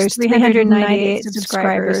that there's 398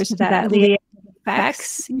 subscribers to that Leah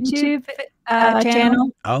Facts YouTube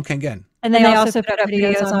channel. Okay, good. And they also put up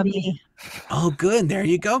videos on me. Oh, good. There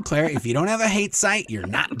you go, Claire. If you don't have a hate site, you're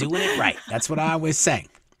not doing it right. That's what I always say.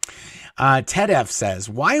 Ted F says,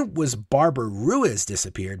 why was Barbara Ruiz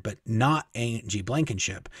disappeared, but not Angie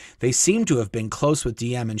Blankenship? They seem to have been close with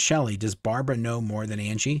DM and Shelley. Does Barbara know more than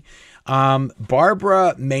Angie?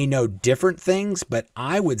 Barbara may know different things, but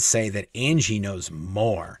I would say that Angie knows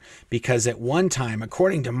more, because at one time,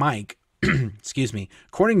 according to Mike, excuse me,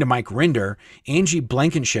 according to Mike Rinder, Angie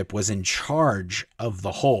Blankenship was in charge of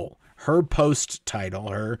the whole. Her post title,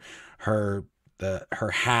 her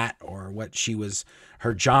hat, or what she was,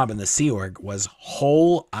 her job in the Sea Org was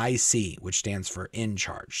Whole IC, which stands for in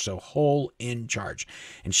charge. So Whole in charge.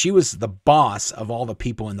 And she was the boss of all the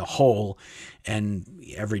people in the Whole, and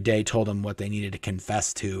every day told them what they needed to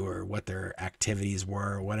confess to or what their activities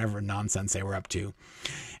were or whatever nonsense they were up to.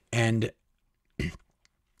 And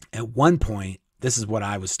at one point, this is what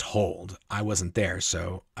I was told. I wasn't there,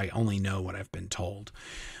 so I only know what I've been told.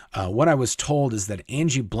 What I was told is that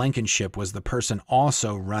Angie Blankenship was the person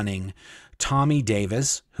also running Tommy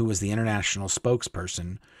Davis, who was the international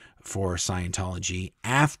spokesperson for Scientology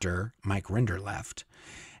after Mike Rinder left.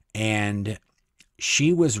 And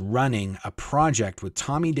she was running a project with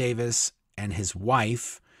Tommy Davis and his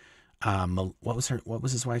wife. What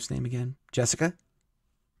was his wife's name again? Jessica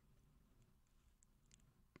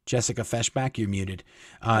Feshbach, you're muted.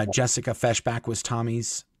 Jessica Feshbach was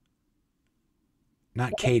Tommy's.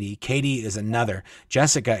 Not Katie. Katie is another.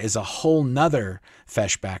 Jessica is a whole nother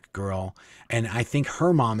Feshbach girl. And I think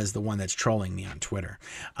her mom is the one that's trolling me on Twitter.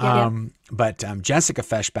 But Jessica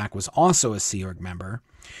Feshbach was also a Sea Org member.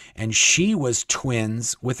 And she was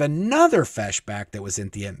twins with another Feshbach that was in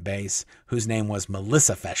the Imp base, whose name was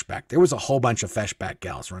Melissa Feshbach. There was a whole bunch of Feshbach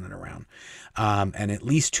gals running around. And at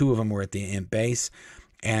least two of them were at the Imp base.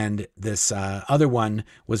 And this other one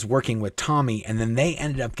was working with Tommy, and then they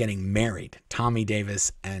ended up getting married, Tommy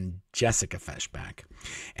Davis and Jessica Feshbach.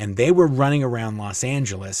 And they were running around Los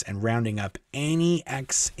Angeles and rounding up any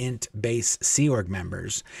ex-Int base Sea Org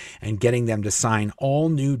members and getting them to sign all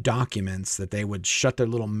new documents that they would shut their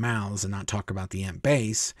little mouths and not talk about the Int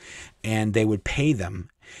base, and they would pay them.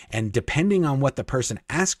 And depending on what the person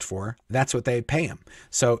asked for, that's what they'd pay them.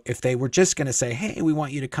 So if they were just going to say, hey, we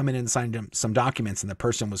want you to come in and sign some documents, and the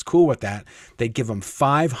person was cool with that, they'd give them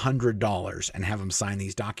 $500 and have them sign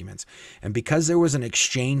these documents. And because there was an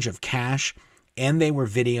exchange of cash and they were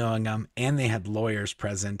videoing them and they had lawyers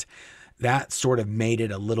present, that sort of made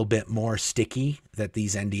it a little bit more sticky that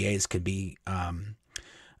these NDAs could be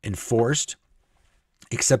enforced,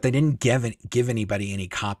 except they didn't give anybody any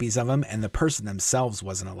copies of them, and the person themselves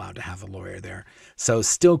wasn't allowed to have a lawyer there. So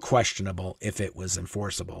still questionable if it was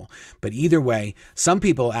enforceable. But either way, some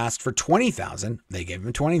people asked for $20,000, they gave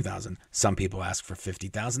him $20,000. Some people asked for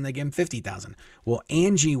 $50,000, they gave him $50,000. Well,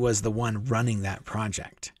 Angie was the one running that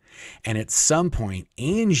project. And at some point,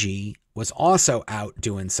 Angie was also out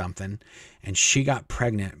doing something, and she got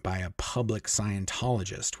pregnant by a public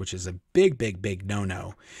Scientologist, which is a big, big, big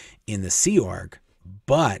no-no in the Sea Org.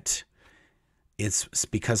 But it's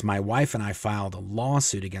because my wife and I filed a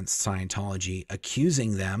lawsuit against Scientology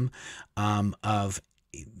accusing them of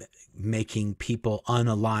making people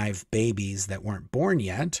unalive babies that weren't born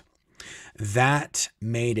yet. That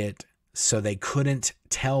made it so they couldn't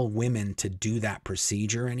tell women to do that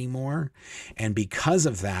procedure anymore. And because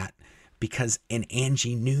of that, and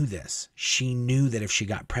Angie knew this, she knew that if she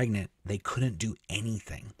got pregnant, they couldn't do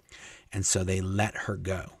anything. And so they let her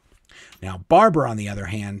go. Now, Barbara, on the other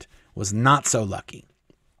hand, was not so lucky.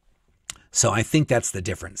 So I think that's the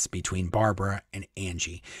difference between Barbara and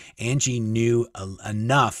Angie. Angie knew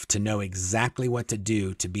enough to know exactly what to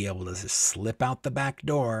do to be able to slip out the back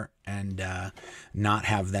door and not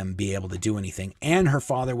have them be able to do anything. And her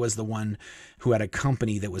father was the one who had a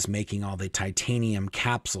company that was making all the titanium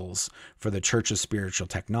capsules for the Church of Spiritual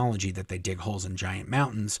Technology that they dig holes in giant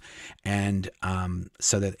mountains. And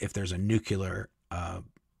so that if there's a nuclear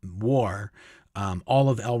war, all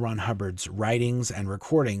of L. Ron Hubbard's writings and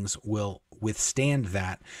recordings will withstand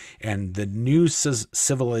that. And the new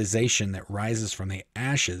civilization that rises from the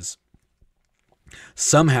ashes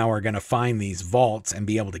somehow are going to find these vaults and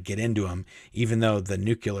be able to get into them, even though the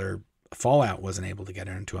nuclear fallout wasn't able to get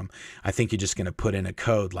into them. I think you're just going to put in a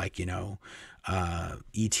code like, ET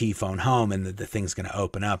phone home, and the thing's going to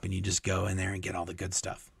open up and you just go in there and get all the good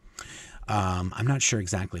stuff. I'm not sure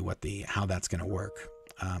exactly how that's going to work.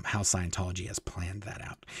 How Scientology has planned that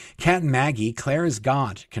out. Cat and Maggie, Claire is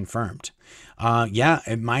God, confirmed. Yeah,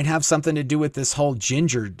 it might have something to do with this whole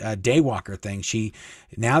ginger daywalker thing.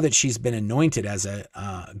 Now that she's been anointed as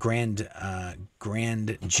a grand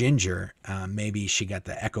ginger, maybe she got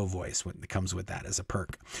the echo voice that comes with that as a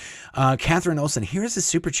perk. Catherine Olson, here's a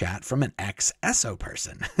super chat from an ex-ESO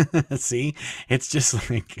person. See, it's just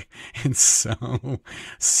like, it's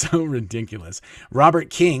so ridiculous.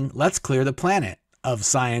 Robert King, let's clear the planet of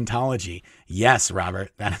Scientology. Yes,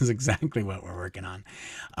 Robert, that is exactly what we're working on.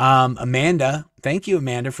 Amanda, thank you,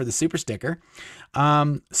 Amanda, for the super sticker.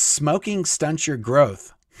 Smoking stunts your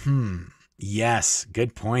growth. Yes,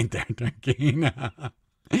 good point there, Darkina.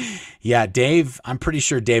 Yeah, Dave, I'm pretty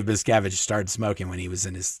sure Dave Miscavige started smoking when he was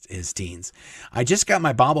in his teens. I just got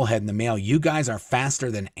my bobblehead in the mail. You guys are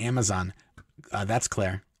faster than Amazon. That's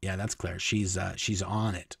Claire. Yeah, that's Claire. She's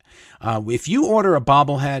on it. If you order a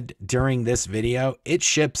bobblehead during this video, it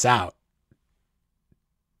ships out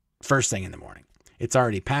first thing in the morning. It's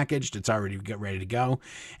already packaged. It's already ready to go.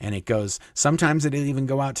 And it goes, sometimes it'll even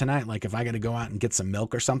go out tonight. Like if I got to go out and get some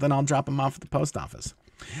milk or something, I'll drop them off at the post office.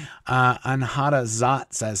 Anhata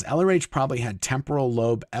Zot says, LRH probably had temporal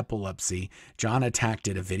lobe epilepsy. John Attack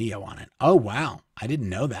did a video on it. Oh, wow. I didn't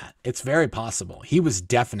know that. It's very possible. He was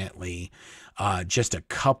definitely just a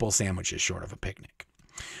couple sandwiches short of a picnic.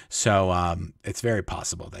 So it's very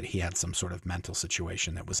possible that he had some sort of mental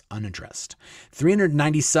situation that was unaddressed.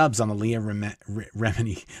 390 subs on the Leah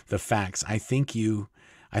Remedy, the facts. I think you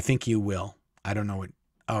will. I don't know what.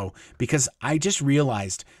 Oh, because I just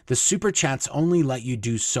realized the super chats only let you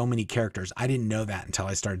do so many characters. I didn't know that until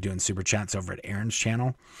I started doing super chats over at Aaron's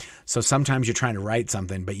channel. So sometimes you're trying to write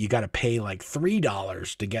something, but you got to pay like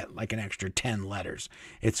 $3 to get like an extra 10 letters.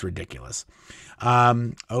 It's ridiculous.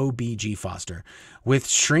 OBG Foster, with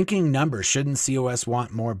shrinking numbers, shouldn't COS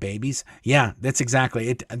want more babies? Yeah, that's exactly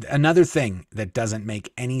it. Another thing that doesn't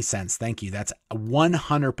make any sense. Thank you. That's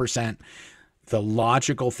 100% the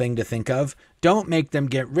logical thing to think of. Don't make them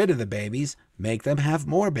get rid of the babies. Make them have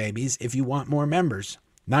more babies if you want more members.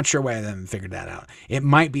 Not sure why they haven't figured that out. It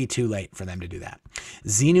might be too late for them to do that.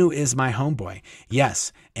 Xenu is my homeboy.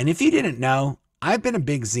 Yes. And if you didn't know, I've been a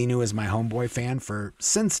big Xenu is my homeboy fan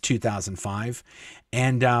since 2005.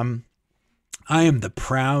 And I am the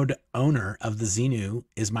proud owner of the Xenu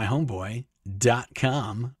is my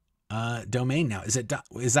homeboy.com domain now. Is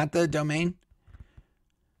that the domain?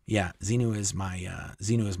 Yeah, Xenu is my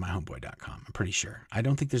homeboy.com. I'm pretty sure. I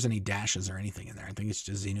don't think there's any dashes or anything in there. I think it's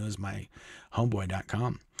just Xenu is my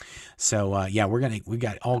homeboy.com. So yeah, we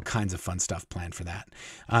got all kinds of fun stuff planned for that.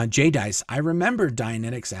 J Dice, I remember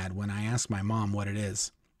Dianetics ad when I asked my mom what it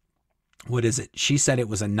is. what is it? She said it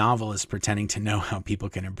was a novelist pretending to know how people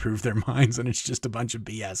can improve their minds, and it's just a bunch of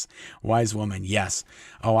BS. Wise woman, yes.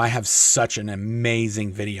 Oh, I have such an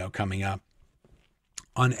amazing video coming up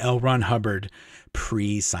on L. Ron Hubbard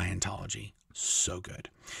pre-Scientology. So good.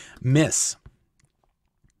 Miss.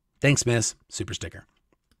 Thanks, Miss. Super sticker.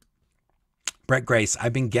 Brett Grace,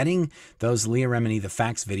 I've been getting those Leah Remini, the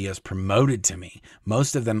facts videos promoted to me.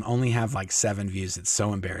 Most of them only have like 7 views. It's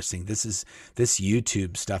so embarrassing. This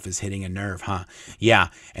YouTube stuff is hitting a nerve, huh? Yeah.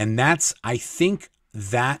 And I think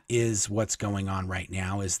that is what's going on right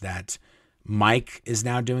now, is that Mike is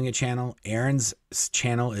now doing a channel. Aaron's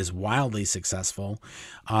channel is wildly successful.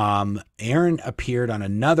 Aaron appeared on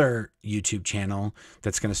another YouTube channel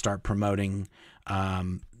that's going to start promoting,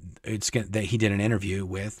 that he did an interview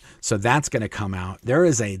with. So that's going to come out. There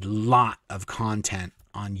is a lot of content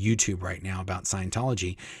on YouTube right now about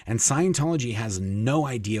Scientology, and Scientology has no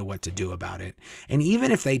idea what to do about it. And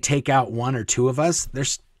even if they take out 1 or 2 of us,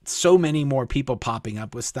 there's so many more people popping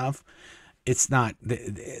up with stuff. It's not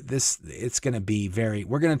this. It's going to be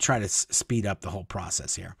we're going to try to speed up the whole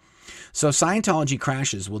process here. So Scientology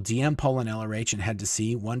crashes. Will DM poll and LRH and head to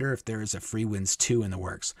see? Wonder if there is a Free Wins 2 in the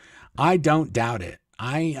works. I don't doubt it.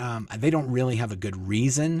 They don't really have a good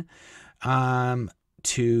reason to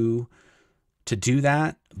do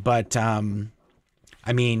that, but I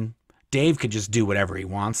mean, Dave could just do whatever he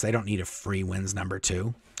wants. They don't need a Free Wins number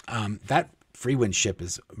 2. That Free Wins ship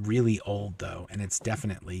is really old though, and it's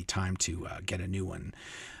definitely time to get a new one.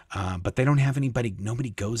 But they don't have anybody. Nobody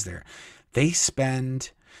goes there.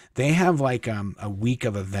 They have like a week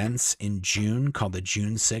of events in June called the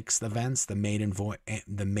June 6th events, the maiden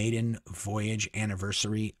voyage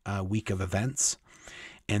anniversary week of events.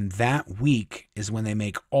 And that week is when they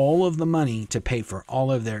make all of the money to pay for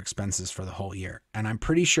all of their expenses for the whole year. And I'm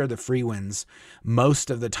pretty sure the Free Wins most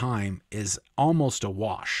of the time is almost a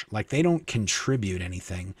wash. Like they don't contribute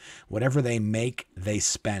anything. Whatever they make, they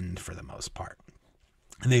spend for the most part.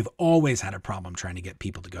 And they've always had a problem trying to get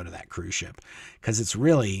people to go to that cruise ship, because it's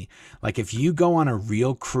really like if you go on a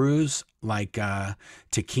real cruise like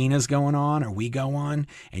Takina's going on or we go on,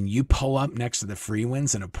 and you pull up next to the Free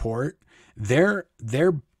Winds in a port, their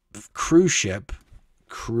cruise ship,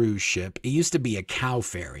 it used to be a cow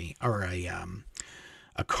ferry or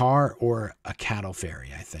a car or a cattle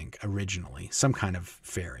ferry, I think, originally, some kind of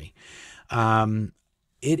ferry. It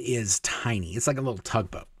is tiny. It's like a little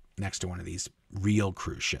tugboat next to one of these real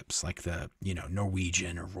cruise ships, like the,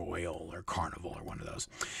 Norwegian or Royal or Carnival or one of those.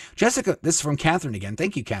 Jessica, this is from Catherine again.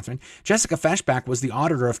 Thank you, Catherine. Jessica Feshbach was the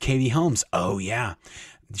auditor of Katie Holmes. Oh yeah.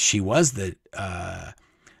 She was the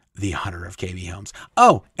auditor of KB Holmes.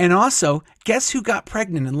 Oh, and also, guess who got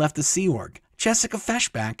pregnant and left the Sea Org? Jessica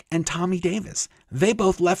Feshbach and Tommy Davis. They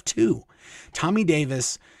both left too. Tommy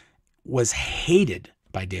Davis was hated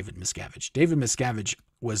by David Miscavige. David Miscavige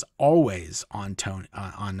was always on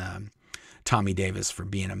Tommy Davis for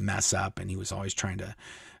being a mess up, and he was always trying to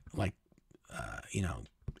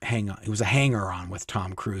hang on. He was a hanger on with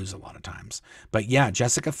Tom Cruise a lot of times. But yeah,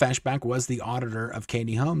 Jessica Feshbach was the auditor of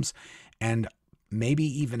Katie Holmes, and maybe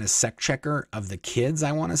even a sec checker of the kids,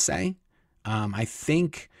 I want to say. I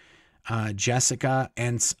think Jessica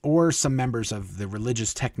or some members of the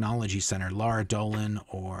Religious Technology Center, Laura Dolan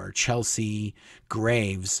or Chelsea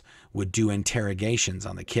Graves, would do interrogations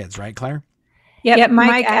on the kids, right, Claire? Yep.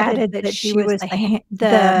 Mike added that she was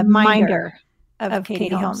the minder of Katie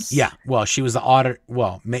Holmes. Yeah, well, she was the auditor.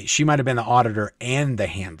 Well, she might have been the auditor and the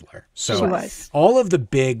handler. So she was. All of the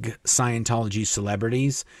big Scientology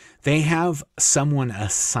celebrities, they have someone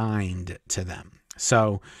assigned to them.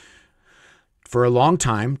 So for a long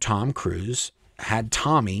time, Tom Cruise had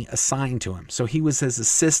Tommy assigned to him. So he was his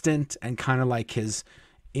assistant and kind of like his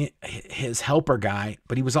helper guy,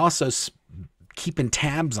 but he was also keeping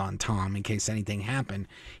tabs on Tom in case anything happened.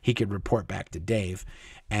 He could report back to Dave.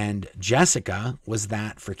 And Jessica was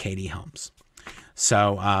that for Katie Holmes.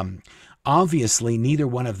 So obviously neither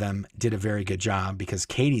one of them did a very good job, because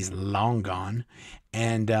Katie's long gone.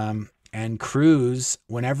 And Cruise,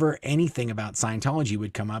 whenever anything about Scientology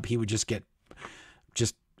would come up, he would just get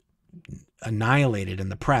annihilated in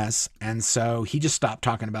the press. And so he just stopped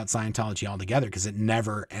talking about Scientology altogether, because it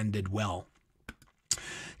never ended well.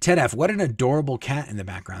 Ted F., what an adorable cat in the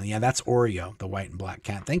background. Yeah, that's Oreo, the white and black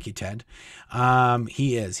cat. Thank you, Ted.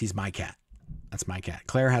 He's my cat. That's my cat.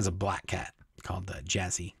 Claire has a black cat called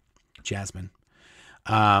Jasmine.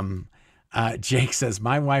 Jake says,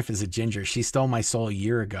 my wife is a ginger. She stole my soul a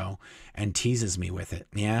year ago and teases me with it.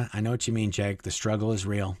 Yeah, I know what you mean, Jake. The struggle is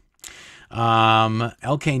real.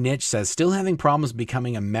 LK Niche says, still having problems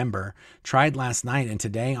becoming a member. Tried last night and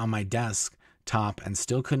today on my desktop and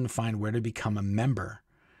still couldn't find where to become a member.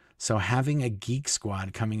 So having a geek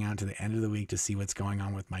squad coming out to the end of the week to see what's going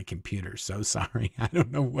on with my computer. So sorry. I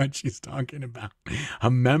don't know what she's talking about.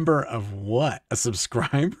 A member of what? A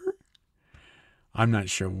subscriber? I'm not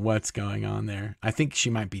sure what's going on there. I think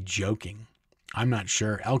she might be joking. I'm not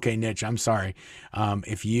sure. LK Niche, I'm sorry.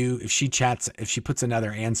 If she puts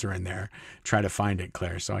another answer in there, try to find it,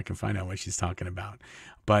 Claire, so I can find out what she's talking about.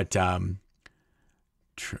 But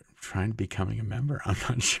trying becoming a member, I'm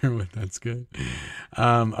not sure what that's good.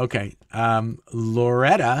 Okay.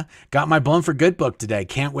 Loretta got my Blown for Good book today.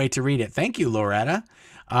 Can't wait to read it. Thank you, Loretta.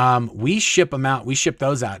 We ship them out. We ship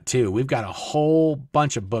those out too. We've got a whole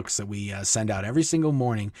bunch of books that we send out every single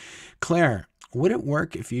morning. Claire, would it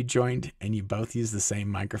work if you joined and you both use the same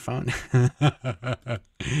microphone?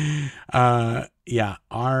 Yeah,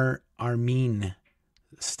 Armin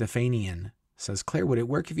Stefanian says, Claire, would it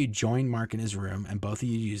work if you joined Marc in his room and both of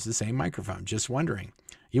you use the same microphone? Just wondering.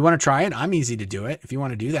 You want to try it? I'm easy to do it if you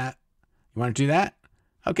want to do that. You want to do that?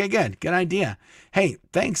 Okay, good. Good idea. Hey,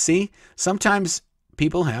 thanks. See, sometimes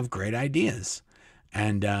people have great ideas.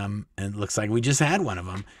 And it looks like we just had one of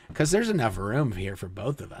them because there's enough room here for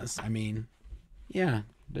both of us. I mean, yeah,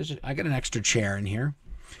 I got an extra chair in here.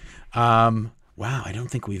 Wow, I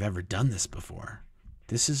don't think we've ever done this before.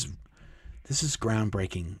 This is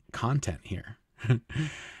groundbreaking content here.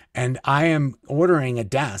 And I am ordering a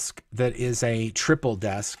desk that is a triple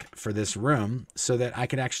desk for this room so that I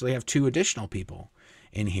could actually have 2 additional people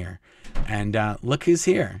in here. And look who's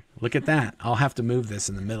here. Look at that. I'll have to move this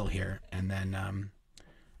in the middle here. And then,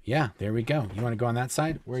 yeah, there we go. You want to go on that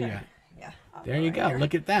side? Where are you at? Yeah. There you go.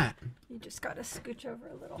 Look at that. You just got to scooch over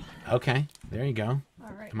a little. Okay. There you go.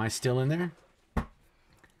 All right. Am I still in there?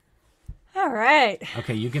 All right.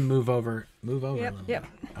 Okay, you can move over. Move over Yep, a little yep.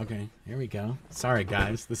 bit. Okay, here we go. Sorry,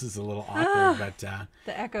 guys. This is a little awkward, but...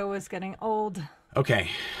 The echo was getting old. Okay.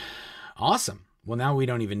 Awesome. Well, now we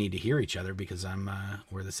don't even need to hear each other because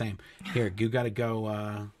we're the same. Here, you got to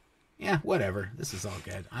go... yeah, whatever. This is all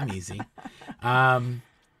good. I'm easy.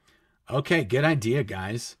 Okay, good idea,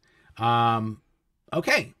 guys.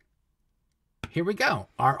 Okay. Here we go.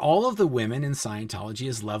 Are all of the women in Scientology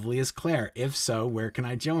as lovely as Claire? If so, where can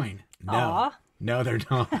I join? No. Aww. No, they're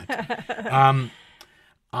not.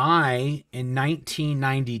 In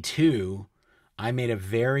 1992, I made a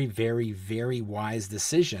very, very, very wise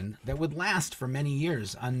decision that would last for many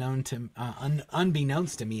years,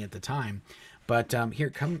 unbeknownst to me at the time. But here,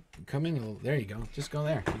 come in. There you go. Just go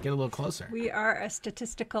there. Get a little closer. We are a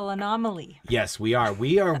statistical anomaly. Yes, we are.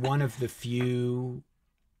 We are one of the few...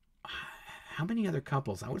 How many other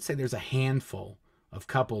couples? I would say there's a handful of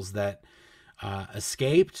couples that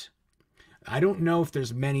escaped. I don't know if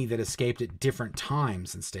there's many that escaped at different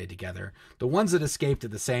times and stayed together. The ones that escaped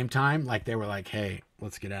at the same time, like they were like, hey,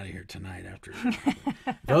 let's get out of here tonight after.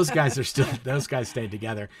 Those guys stayed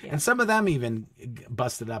together. Yeah. And some of them even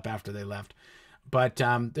busted up after they left. But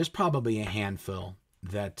there's probably a handful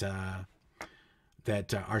that are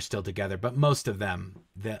still together. But most of them,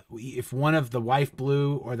 if one of the wife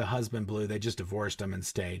blew or the husband blew, they just divorced them and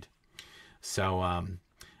stayed. So,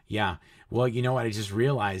 yeah. Well, you know what? I just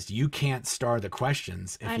realized you can't star the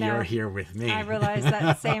questions if you're here with me. I realized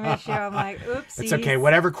that same issue. I'm like, oops. It's okay.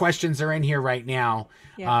 Whatever questions are in here right now,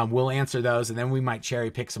 yeah. We'll answer those, and then we might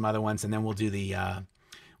cherry pick some other ones, and then we'll do the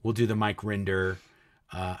Mike Rinder,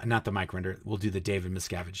 not the Mike Rinder. We'll do the David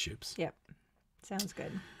Miscavige Shoops. Yep. Sounds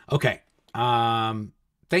good. Okay.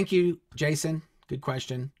 Thank you, Jason. Good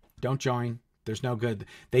question. Don't join. There's no good.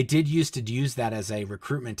 They did used to use that as a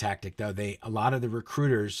recruitment tactic, though. A lot of the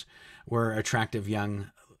recruiters were attractive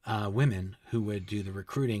young women who would do the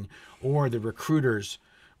recruiting, or the recruiters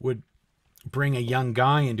would bring a young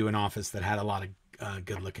guy into an office that had a lot of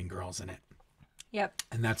good-looking girls in it. Yep.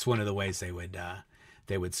 And that's one of the ways they would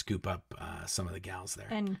scoop up some of the gals there.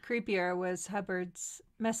 And creepier was Hubbard's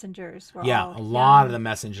messengers. A lot of the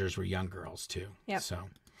messengers were young girls too. Yep. So,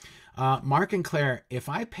 Marc and Claire, if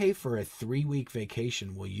I pay for a 3-week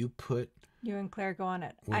vacation, will you put... You and Claire go on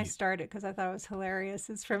it. I started because I thought it was hilarious.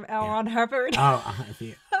 It's from L. Ron Hubbard. Oh,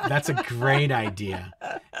 that's a great idea.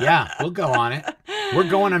 Yeah, we'll go on it. We're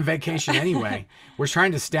going on vacation anyway. We're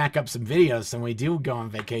trying to stack up some videos, so when we do go on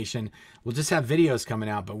vacation, we'll just have videos coming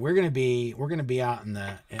out. But we're gonna be out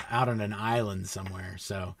on an island somewhere.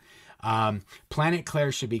 So, Planet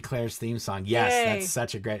Claire should be Claire's theme song. Yes, Yay. That's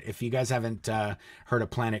such a great. If you guys haven't heard of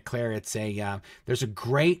Planet Claire, it's there's a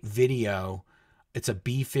great video. It's a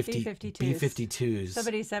B-52s.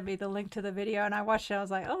 Somebody sent me the link to the video, and I watched it. I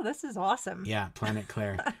was like, oh, this is awesome. Yeah, Planet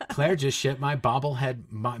Claire. Claire just shipped my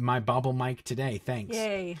bobblehead, my bobble mic today. Thanks.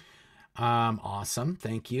 Yay. Awesome.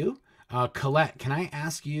 Thank you. Colette, can I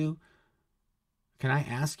ask you Can I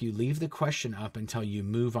ask you, leave the question up until you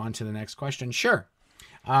move on to the next question? Sure.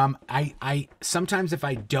 I sometimes if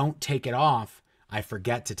I don't take it off, I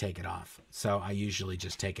forget to take it off. So I usually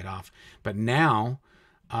just take it off. But now,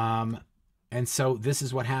 and so this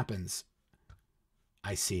is what happens.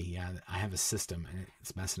 I see. Yeah, I have a system and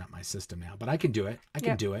it's messing up my system now, but I can do it. I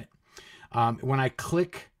can do it. When I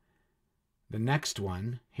click the next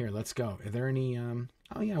one here, let's go. Are there any,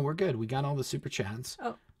 oh yeah, we're good. We got all the super chats.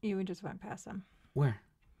 Oh, you just went past them. Where?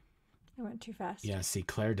 I went too fast. Yeah, see,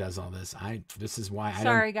 Claire does all this. This is why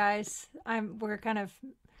Sorry, guys.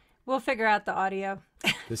 We'll figure out the audio.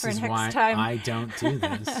 This for is next why time. I don't do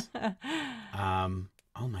this.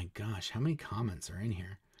 Oh my gosh, how many comments are in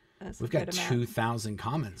here? We've got 2,000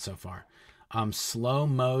 comments so far. Slow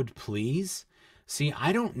mode, please. See,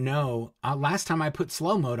 I don't know. Last time I put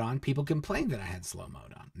slow mode on, people complained that I had slow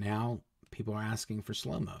mode on. Now people are asking for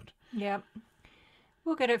slow mode. Yep.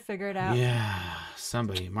 We'll get it figured out. Yeah.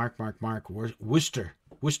 Somebody. Mark. Worcester,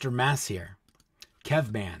 Mass here.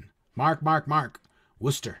 Kevman. Mark.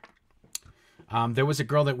 Worcester. There was a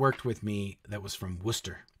girl that worked with me that was from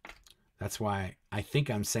Worcester. That's why I think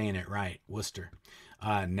I'm saying it right. Worcester.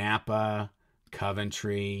 Napa,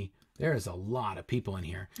 Coventry. There is a lot of people in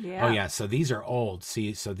here. Yeah. Oh, yeah. So these are old.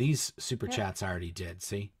 See, so these super chats I already did.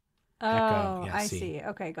 See? Oh, Echo. Yeah, I see.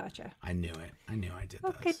 Okay, gotcha. I knew it. I knew I did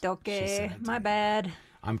Okay, those. okay. My bad.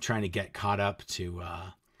 I'm trying to get caught up to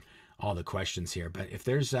all the questions here. But if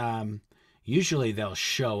there's, usually they'll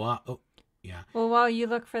show up. Oh, yeah. Well, while you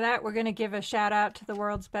look for that, we're going to give a shout out to the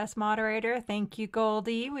world's best moderator. Thank you,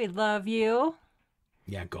 Goldie. We love you.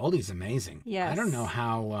 Yeah, Goldie's amazing. Yes. I don't know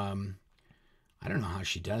how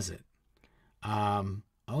she does it.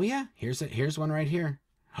 Oh yeah, here's one right here.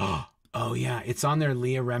 Oh yeah, it's on their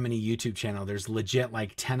Leah Remini YouTube channel. There's legit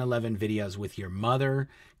like 10, 11 videos with your mother,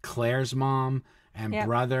 Claire's mom, and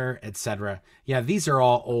brother, etc. Yeah, these are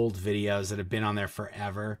all old videos that have been on there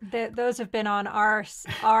forever. Those have been on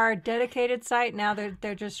our dedicated site. Now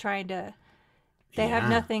they're just trying to. They have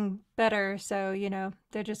nothing better, so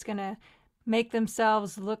they're just gonna make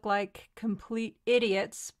themselves look like complete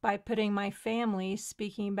idiots by putting my family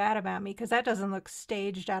speaking bad about me, because that doesn't look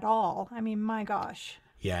staged at all. I mean, my gosh.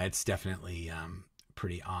 Yeah, it's definitely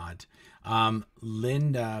pretty odd.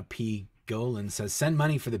 Linda P. Golan says, send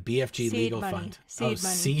money for the BFG Seed Legal money. Fund. Seed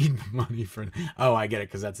money. Seed money for... Oh, I get it,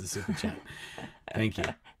 because that's a super chat. Thank you.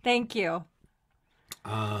 Thank you.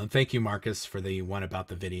 Thank you, Marcus, for the one about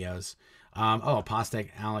the videos. Apostate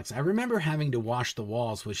Alex. I remember having to wash the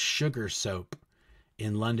walls with sugar soap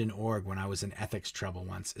in London Org when I was in ethics trouble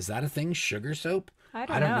once. Is that a thing, sugar soap? I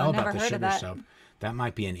don't know. about Never the heard sugar of that. soap. That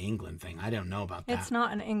might be an England thing. I don't know about that. It's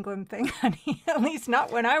not an England thing, honey. At least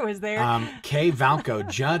not when I was there. Kay Valco,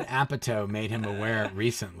 Judd Apatow made him aware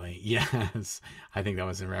recently. Yes. I think that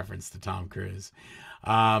was in reference to Tom Cruise.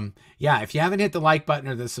 If you haven't hit the like button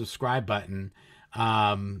or the subscribe button,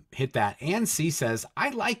 hit that. Ann C says, I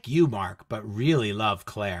like you, Mark, but really love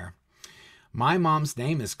Claire. My mom's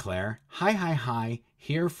name is Claire. Hi.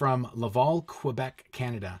 Here from Laval, Quebec,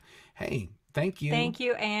 Canada. Hey, thank you. Thank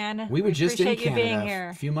you, Anne. We were just in appreciate you being Canada here.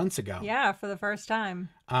 a few months ago. Yeah, for the first time.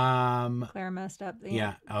 Claire messed up.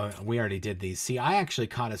 Yeah. Oh, we already did these. See, I actually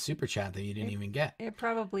caught a super chat that you didn't even get. It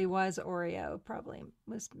probably was Oreo. Probably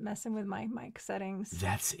was messing with my mic settings.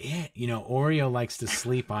 That's it. Oreo likes to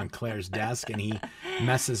sleep on Claire's desk and he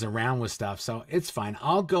messes around with stuff. So it's fine.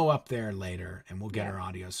 I'll go up there later and we'll get our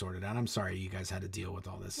audio sorted out. I'm sorry you guys had to deal with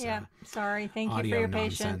all this. Yeah. Sorry. Thank you for your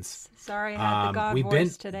nonsense. Patience. Sorry I had the God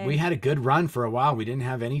voice today. We had a good run for a while. We didn't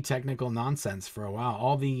have any technical nonsense for a while.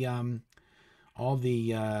 All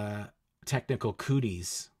the technical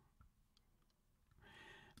cooties,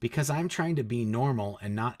 because I'm trying to be normal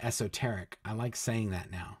and not esoteric. I like saying that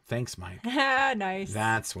now. Thanks, Mike. Nice.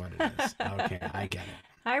 That's what it is. Okay, I get it.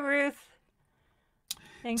 Hi, Ruth.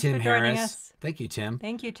 Thanks Tim for joining Harris. us. Thank you, Tim.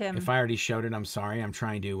 Thank you, Tim. If I already showed it, I'm sorry. I'm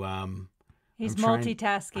trying to He's I'm trying-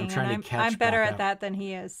 multitasking, I'm trying to and catch I'm better back at up. that than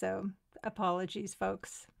he is, so apologies,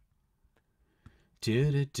 folks.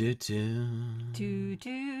 Do. Do.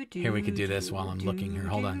 Here, we could do this while I'm looking here.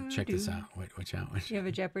 Hold on. Check this out. Wait, watch out. You have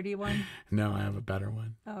a Jeopardy one? No, I have a better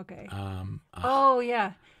one. Okay. Oh,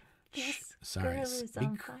 yeah. This sorry. girl is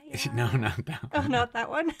on fire. No, not that one. Oh, not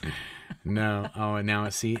that one? No. Oh, and now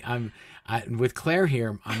see, I with Claire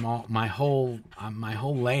here. My whole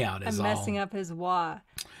layout is I'm messing up his wah.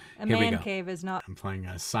 A Here we man go. cave is not. I'm playing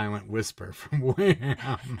a silent whisper from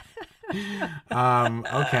Wham.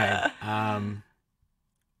 Okay.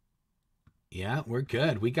 Yeah, we're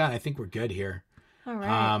good. I think we're good here. All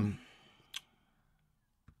right.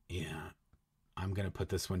 Yeah. I'm going to put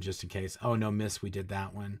this one just in case. Oh, no, miss, we did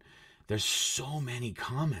that one. There's so many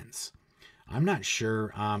comments. I'm not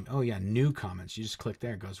sure. Oh yeah, new comments. You just click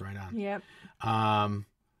there, it goes right on. Yep.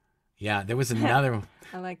 Yeah, there was another one.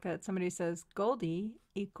 I like that. Somebody says Goldie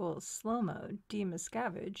equals slow mode. D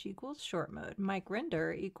Miscavige equals short mode. Mike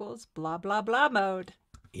Rinder equals blah blah blah mode.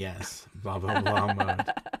 Yes, blah blah blah mode.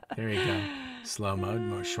 There you go. Slow mode,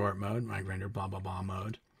 more short mode, Mike Rinder, blah blah blah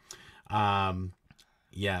mode.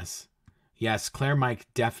 Yes. Yes, Claire Mike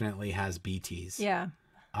definitely has BTs. Yeah.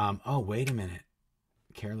 Oh, wait a minute.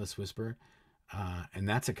 Careless Whisper. And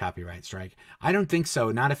that's a copyright strike. I don't think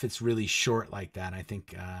so. Not if it's really short like that. I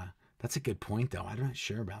think that's a good point, though. I'm not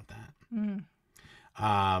sure about that.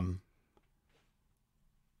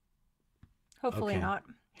 Hopefully okay. not.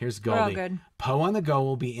 Here's We're all Goldie. good. Poe on the Go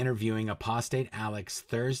will be interviewing Apostate Alex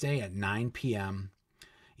Thursday at 9 p.m.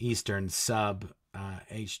 Eastern, sub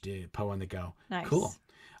HD, Poe on the Go. Nice. Cool.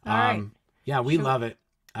 All right. Yeah, we love it.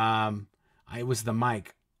 It was the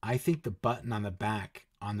mic. I think the button on the back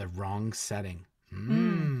on the wrong setting.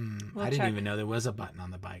 We'll I didn't check. even know there was a button on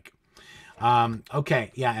the bike.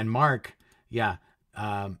 Okay. Yeah. And Marc, yeah.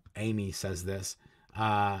 Amy says this,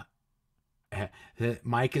 the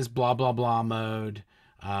mic is blah, blah, blah mode.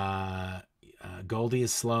 Goldie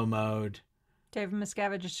is slow mode. David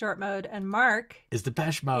Miscavige is short mode, and Marc Is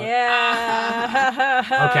Depeche mode.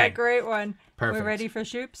 Yeah. Okay. Great one. Perfect. We're ready for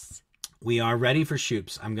Shoops? We are ready for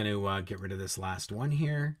Shoops. I'm going to get rid of this last one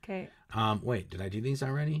here. Okay. Wait, did I do these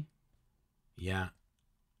already? Yeah.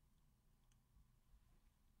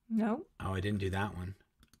 No. Oh, I didn't do that one.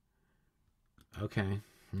 Okay.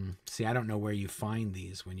 See, I don't know where you find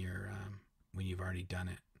these when you've already done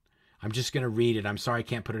it. I'm just going to read it. I'm sorry I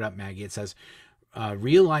can't put it up, Maggie. It says,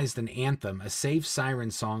 realized an anthem, a safe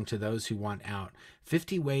siren song to those who want out.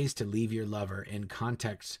 50 ways to leave your lover. In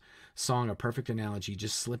context, song, a perfect analogy.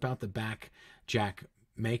 Just slip out the back, Jack.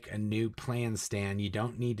 Make a new plan, Stan. You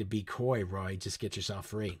don't need to be coy, Roy. Just get yourself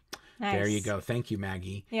free. Nice. There you go. Thank you,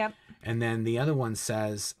 Maggie. Yep. And then the other one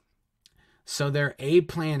says, so their A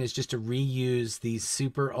plan is just to reuse these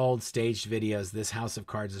super old staged videos. This House of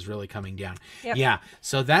Cards is really coming down. Yep. Yeah.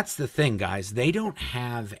 So that's the thing, guys. They don't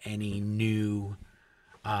have any new,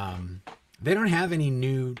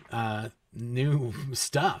 new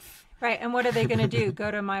stuff. Right. And what are they going to do? Go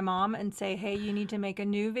to my mom and say, hey, you need to make a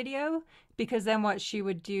new video? Because then what she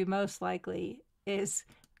would do most likely is,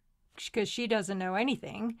 because she doesn't know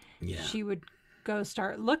anything, Yeah. she would go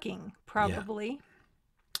start looking, probably.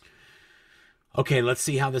 Okay, let's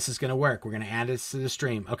see how this is going to work. We're going to add this to the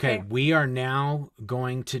stream. Okay, we are now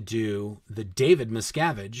going to do the David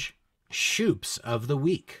Miscavige Shoops of the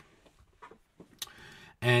Week.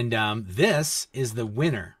 And this is the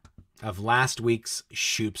winner of last week's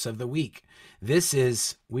Shoops of the Week. This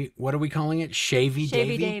is, what are we calling it? Shavy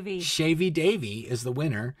Davy? Davy. Shavy Davy is the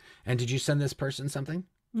winner. And did you send this person something?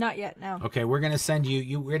 Not yet, no. Okay, we're going to send we're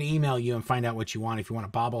going to email you and find out what you want. If you want a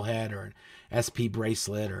bobblehead or an SP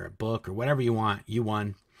bracelet or a book or whatever you want, you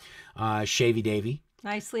won. Shavy Davy.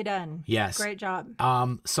 Nicely done. Yes. Great job.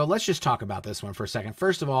 So let's just talk about this one for a second.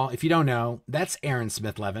 First of all, if you don't know, that's Aaron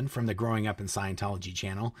Smith Levin from the Growing Up in Scientology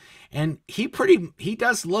channel. And he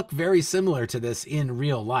does look very similar to this in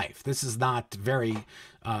real life. This is not very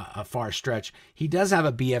a far stretch. He does have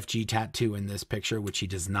a BFG tattoo in this picture, which he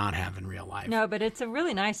does not have in real life. No, but it's a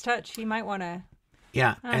really nice touch. He might want to.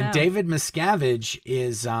 Yeah. And know. David Miscavige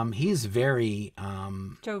is, he's very,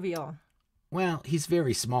 Jovial. well, he's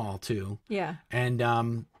very small too. Yeah.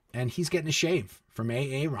 And he's getting a shave from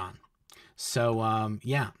Aaron. So,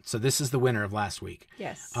 yeah. So this is the winner of last week.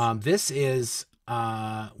 Yes. This is,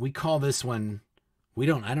 we call this one,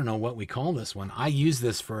 I don't know what we call this one. I used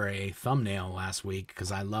this for a thumbnail last week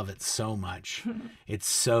because I love it so much. It's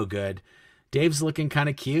so good. Dave's looking kind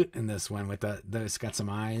of cute in this one with it's got some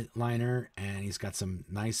eyeliner and he's got some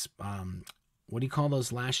nice, what do you call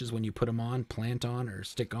those lashes when you put them on, plant on or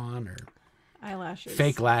stick on or? Eyelashes.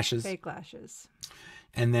 Fake lashes. Fake lashes.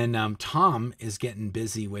 And then Tom is getting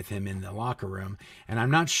busy with him in the locker room. And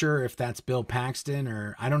I'm not sure if that's Bill Paxton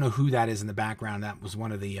or I don't know who that is in the background. That was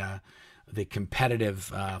one of the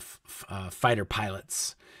competitive fighter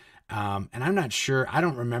pilots. And I'm not sure. I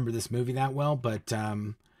don't remember this movie that well. But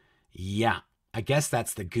yeah, I guess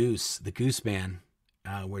that's the Goose Man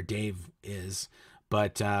where Dave is.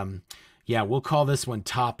 But yeah, we'll call this one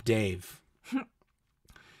Top Dave.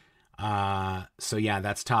 So yeah,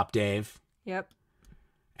 that's Top Dave. Yep.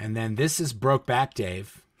 And then this is Brokeback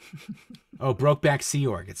Dave. Oh, Brokeback Sea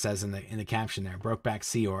Org. It says in the caption there, Brokeback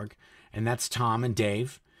Sea Org. And that's Tom and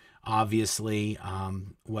Dave. Obviously,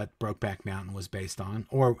 what Brokeback Mountain was based on,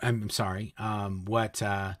 or I'm sorry, what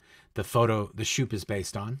the Shoop is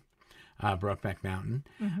based on, Brokeback Mountain.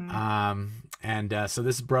 Mm-hmm. So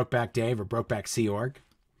this is Brokeback Dave or Brokeback Sea Org.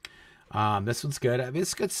 This one's good. I mean,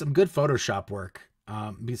 it's got some good Photoshop work.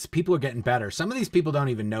 Because people are getting better. Some of these people don't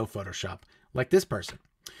even know Photoshop, like this person.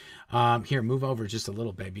 Here, move over just a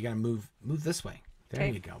little, babe. You got to move this way. There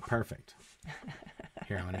you go. Perfect.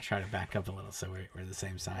 Here, I'm going to try to back up a little so we're the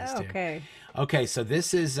same size, too. Okay. Okay, so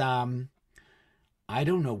this is, I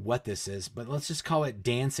don't know what this is, but let's just call it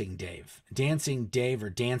Dancing Dave. Dancing Dave or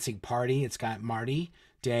Dancing Party. It's got Marty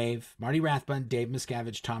Rathbun, Dave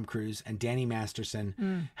Miscavige, Tom Cruise, and Danny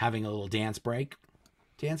Masterson having a little dance break.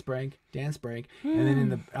 Dance break. And then in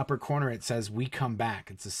the upper corner, it says, "We come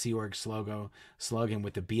back." It's a Sea Org slogan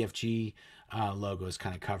with the BFG logo is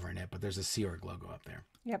kind of covering it, but there's a Sea Org logo up there.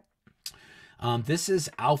 Yep. This is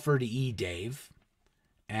Alfred E. Dave.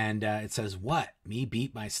 And it says, "What? Me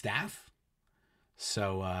beat my staff?"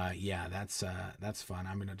 So, yeah, that's fun.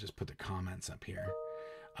 I'm going to just put the comments up here.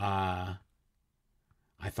 I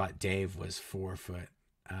thought Dave was 4 foot.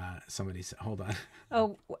 Somebody said, hold on.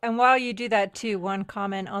 Oh, and while you do that too, one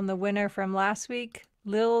comment on the winner from last week,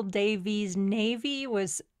 Lil Davies Navy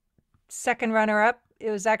was second runner up. It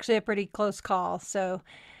was actually a pretty close call. So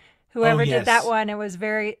whoever did that one, it was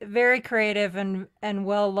very, very creative and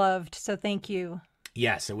well loved. So thank you.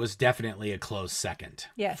 Yes, it was definitely a close second.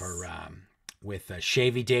 Yes. For with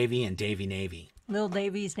Shavy Davy and Davy Navy. Lil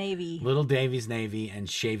Davies Navy. Little Davy's Navy and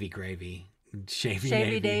Shavy Gravy.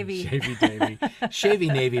 Shavy Davy. Shavy Davy.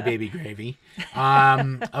 Shavy Navy baby gravy.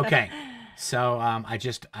 Okay. So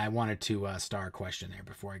I wanted to start a question there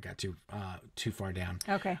before I got too far down.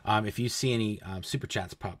 Okay. If you see any super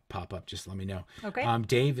chats pop up, just let me know. Okay.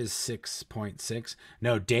 Dave is 6.6.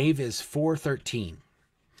 No, Dave is 413.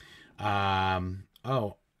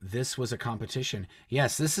 Oh, this was a competition.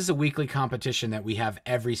 Yes, this is a weekly competition that we have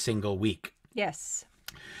every single week. Yes.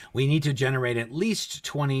 We need to generate at least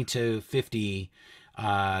 20 to 50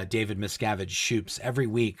 David Miscavige Shoops every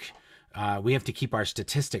week. We have to keep our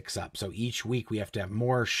statistics up. So each week we have to have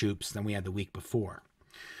more Shoops than we had the week before.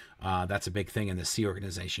 That's a big thing in the C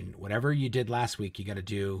organization. Whatever you did last week, you got to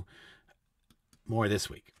do more this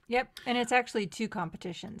week. Yep. And it's actually 2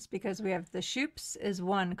 competitions because we have the Shoops is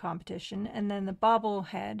one competition and then the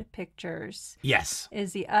bobblehead pictures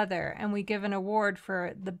is the other. And we give an award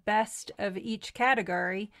for the best of each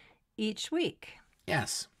category each week.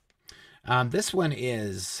 Yes. This one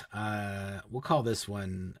is, we'll call this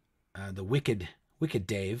one the Wicked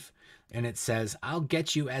Dave. And it says, "I'll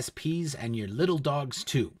get you SPs and your little dogs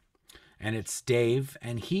too." And it's Dave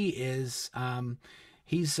and he is...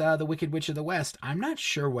 He's the Wicked Witch of the West. I'm not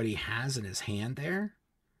sure what he has in his hand there,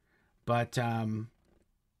 but I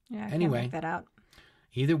anyway, can't make that out.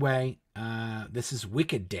 Either way, this is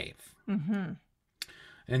Wicked Dave, Mm-hmm.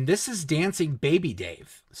 and this is Dancing Baby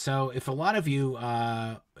Dave. So, if a lot of you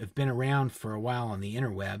have been around for a while on the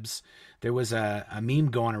interwebs, there was a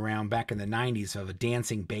meme going around back in the '90s of a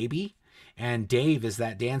dancing baby, and Dave is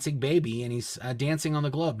that dancing baby, and he's dancing on the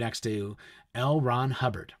globe next to L. Ron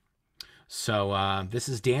Hubbard. So this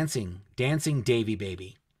is Dancing Davy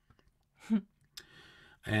Baby.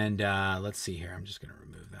 And let's see here. I'm just going to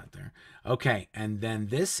remove that there. Okay. And then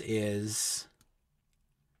this is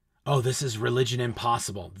Religion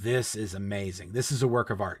Impossible. This is amazing. This is a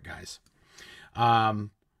work of art, guys.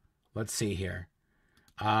 Let's see here.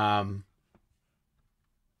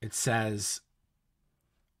 It says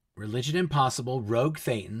Religion Impossible, Rogue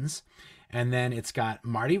Thetans. And then it's got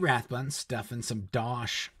Marty Rathbun stuffing some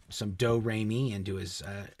do-re-mi into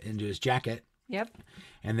his jacket. Yep.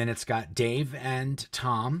 And then it's got Dave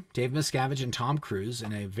Miscavige and Tom Cruise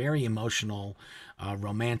in a very emotional,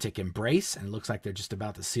 romantic embrace. And it looks like they're just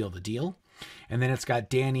about to seal the deal. And then it's got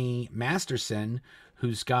Danny Masterson,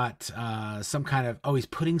 who's got some kind of, he's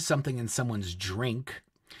putting something in someone's drink.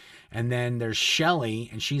 And then there's Shelley,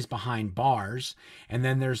 and she's behind bars. And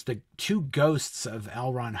then there's the 2 ghosts of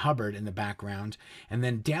L. Ron Hubbard in the background. And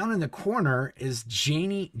then down in the corner is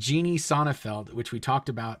Jeannie Sonnefeld, which we talked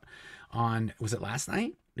about on, was it last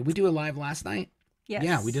night? Did we do a live last night? Yes.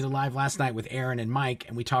 Yeah, we did a live last night with Aaron and Mike,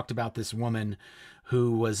 and we talked about this woman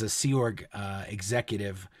who was a Sea Org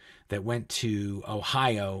executive that went to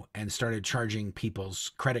Ohio and started charging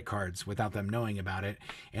people's credit cards without them knowing about it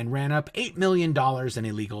and ran up $8 million in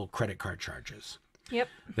illegal credit card charges. Yep.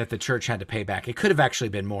 That the church had to pay back. It could have actually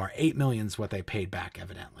been more. 8 million is what they paid back,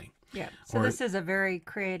 evidently. Yeah. So this is a very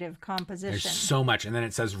creative composition. There's so much. And then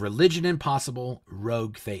it says Religion Impossible,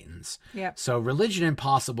 Rogue Thetans. Yep. So Religion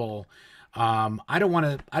Impossible, I don't want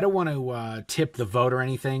to tip the vote or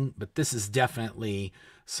anything, but this is definitely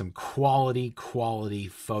some quality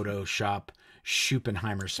Photoshop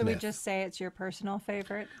Schuppenheimer So Smith. we just say it's your personal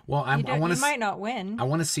favorite. Well, I want You to. might not win. I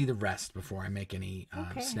want to see the rest before I make any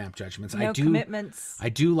Okay. snap judgments. No commitments. I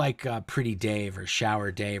do like Pretty Dave or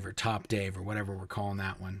Shower Dave or Top Dave or whatever we're calling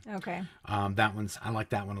that one. Okay. I like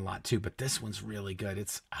that one a lot too. But this one's really good.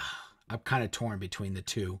 It's I'm kind of torn between the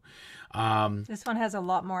two. This one has a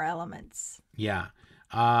lot more elements. Yeah.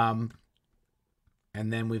 And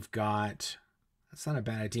then we've got, that's not a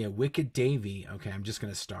bad idea, Wicked Davy. Okay, I'm just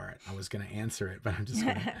going to star it. I was going to answer it, but I'm just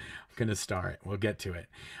going to star it. We'll get to it.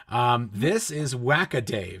 This is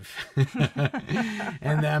Whack-A-Dave.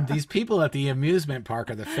 And these people at the amusement park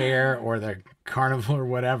or the fair or the carnival or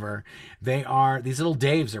whatever, these little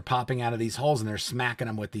Daves are popping out of these holes and they're smacking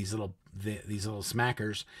them with these little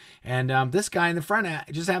smackers. And this guy in the front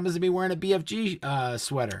just happens to be wearing a BFG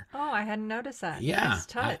sweater. Oh, I hadn't noticed that. Yeah, Nice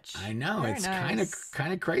touch. I know. Very It's nice.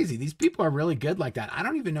 kind of crazy. These people are really good like that. I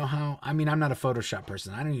don't even know how. I mean, I'm not a Photoshop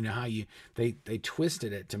person. I don't even know how they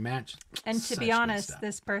twisted it to match. And to such be good honest, stuff.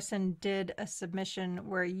 this person did a submission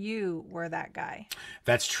where you were that guy.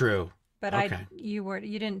 That's true. But Okay. you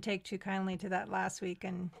didn't take too kindly to that last week,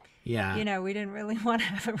 and Yeah, we didn't really want to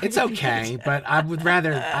have it. it's okay, but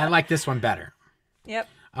I like this one better. Yep.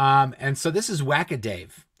 And so this is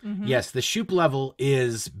Whack-A-Dave. Mm-hmm. Yes, the Shoop level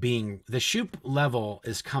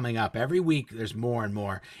is coming up every week. There's more and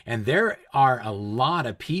more, and there are a lot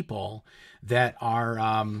of people that are.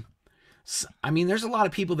 There's a lot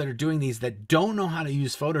of people that are doing these that don't know how to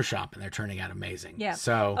use Photoshop, and they're turning out amazing. Yeah.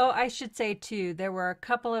 So. Oh, I should say too, there were a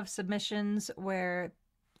couple of submissions where,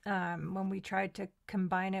 when we tried to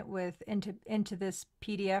combine it into this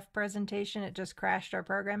PDF presentation, it just crashed our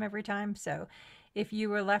program every time. So, if you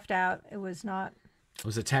were left out, it was not. It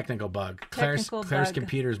was a technical bug. Claire's bug.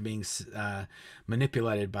 computer is being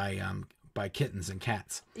manipulated by kittens and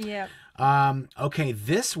cats. Yeah. Okay,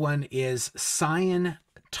 this one is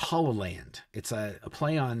Scientololand. It's a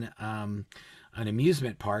play on an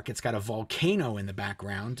amusement park. It's got a volcano in the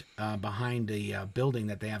background behind the building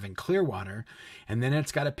that they have in Clearwater, and then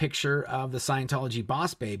it's got a picture of the Scientology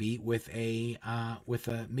boss baby with a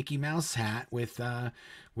Mickey Mouse hat with the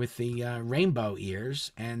rainbow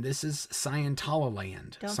ears, and this is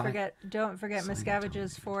Scientololand. Don't forget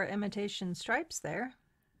Miscavige's 4 imitation stripes there.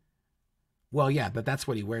 Well, yeah, but that's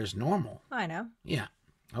what he wears normal. I know. Yeah.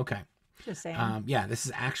 Okay. Just saying. Yeah, this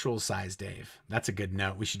is actual size Dave. That's a good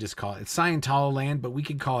note. We should just call it Scientololand, but we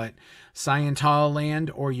can call it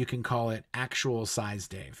Scientololand, or you can call it actual size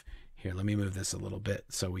Dave. Here, let me move this a little bit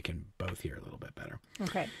so we can both hear a little bit better.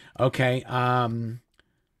 Okay. Okay.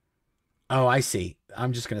 Oh, I see.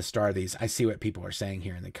 I'm just going to star these. I see what people are saying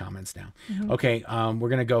here in the comments now. Mm-hmm. Okay. We're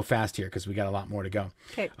going to go fast here because we got a lot more to go.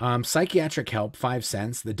 Okay. Psychiatric help, 5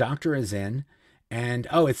 cents. The doctor is in. And,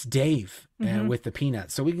 it's Dave with the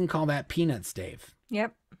peanuts. So we can call that Peanuts Dave.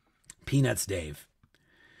 Yep. Peanuts Dave.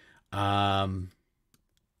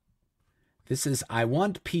 This is, I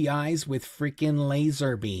want PIs with freaking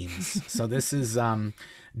laser beams. So this is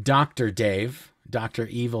Dr. Dave, Dr.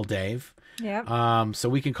 Evil Dave. Yep. So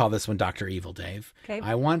we can call this one Dr. Evil Dave. Okay.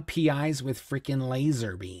 I want PIs with freaking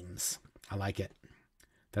laser beams. I like it.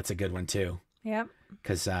 That's a good one too. Yep.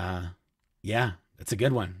 Because, yeah. It's a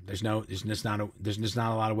good one. There's just not a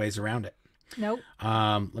lot of ways around it. Nope.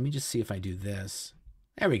 Let me just see if I do this.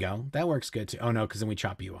 There we go. That works good too. Oh no, because then we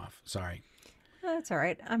chop you off. Sorry. That's all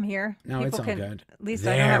right. I'm here. No, it's all good. At least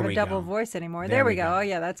There I don't have we a double go. voice anymore. There There we we go. go. Oh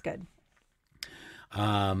yeah, that's good.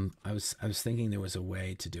 I was thinking there was a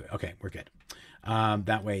way to do it. Okay, we're good.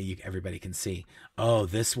 That way everybody can see. Oh,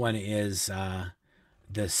 this one is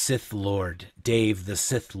the Sith Lord, Dave the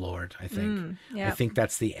Sith Lord, I think. Yeah. I think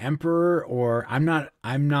that's the Emperor, or I'm not,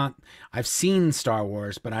 I've seen Star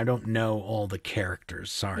Wars, but I don't know all the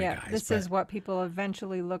characters. Sorry, Yeah, guys. this is what people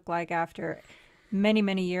eventually look like after many,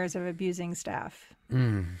 many years of abusing staff.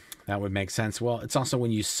 That would make sense. Well, it's also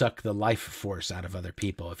when you suck the life force out of other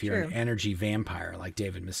people. If you're an True. energy vampire like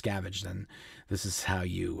David Miscavige, then this is how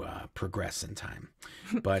you progress in time.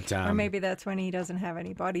 But Or maybe that's when he doesn't have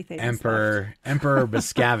any body things. Emperor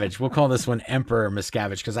Miscavige. We'll call this one Emperor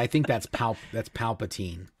Miscavige because I think that's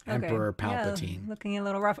Palpatine. Emperor Palpatine. Yeah, looking a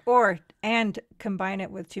little rough. And combine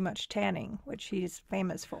it with too much tanning, which he's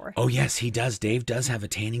famous for. Oh yes, he does. Dave does have a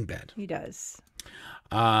tanning bed. He does.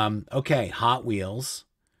 Okay, Hot Wheels.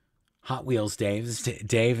 Hot Wheels, Dave. This is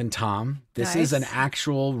Dave and Tom. This is an Nice.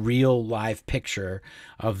 actual real live picture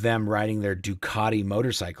of them riding their Ducati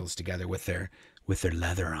motorcycles together with their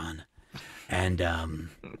leather on. And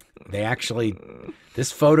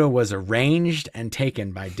this photo was arranged and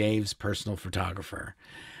taken by Dave's personal photographer.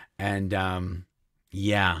 And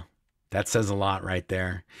yeah, that says a lot right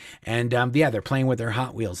there. And they're playing with their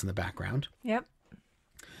Hot Wheels in the background. Yep.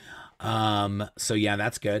 So yeah,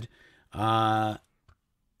 that's good.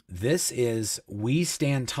 This is We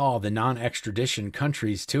Stand Tall, the non-extradition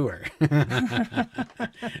countries tour,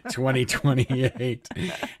 2028.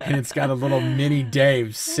 And it's got a little mini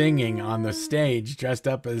Dave singing on the stage, dressed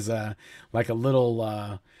up as like a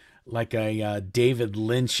little David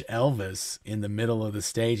Lynch Elvis in the middle of the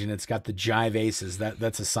stage, and it's got the Jive Aces.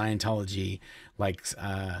 That's a Scientology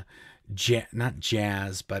not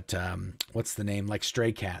jazz, but what's the name? Like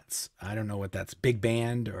Stray Cats. I don't know what that's. Big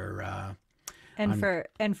band or. And for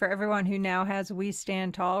everyone who now has "We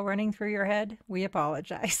Stand Tall" running through your head, we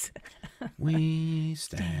apologize. We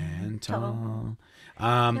stand tall.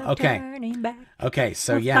 No Okay. turning back. Okay.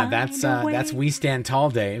 So We'll yeah, find a way. that's We Stand Tall,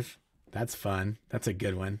 Dave. That's fun. That's a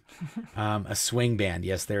good one. A swing band.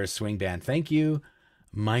 Yes, they're a swing band. Thank you,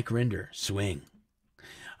 Mike Rinder. Swing.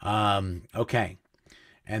 Okay.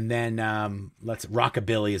 And then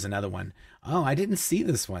Rockabilly is another one. Oh, I didn't see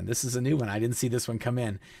this one. This is a new one. I didn't see this one come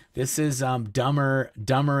in. This is Dumber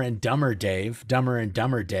and Dumber Dave. Dumber and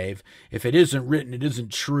Dumber Dave. If it isn't written, it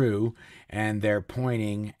isn't true. And they're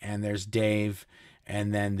pointing, and there's Dave,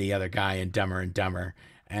 and then the other guy in Dumber and Dumber.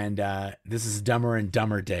 And this is Dumber and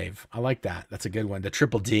Dumber Dave. I like that. That's a good one. The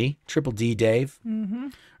Triple D Dave. Mm-hmm.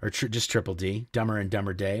 Or just Triple D. Dumber and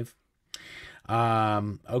Dumber Dave.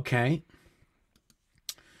 Okay.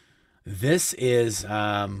 This is,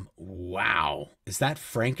 wow. Is that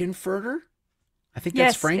Frankenfurter? I think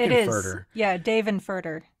that's Frankenfurter. Yeah, Dave and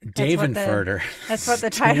Furter. Davenfurter. That's what the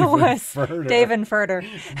title was. Dave and Furter.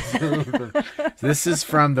 This is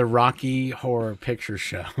from the Rocky Horror Picture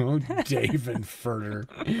Show. Dave and Furter.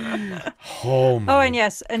 Oh, my and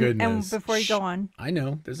yes, and goodness. before you go on. I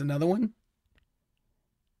know. There's another one.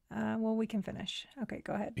 Well, we can finish. Okay,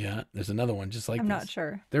 go ahead. Yeah, there's another one just like I'm this. not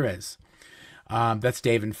sure. There is. That's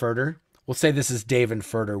Dave and Furter. We'll say this is Dave and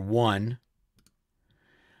Furter 1.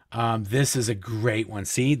 This is a great one.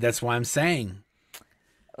 See, that's why I'm saying.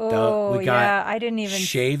 We got I didn't even.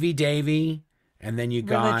 Shavy Davy, and then you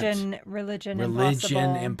got Religion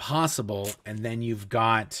Impossible, and then you've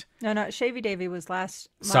got. No, Shavy Davy was last.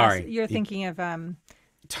 Sorry, you're thinking of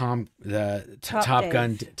Top Dave.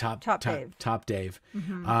 Gun, Top Dave. Top Dave.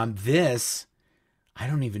 Mm-hmm. This, I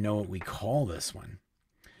don't even know what we call this one.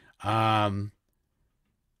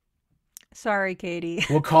 Sorry, Katie.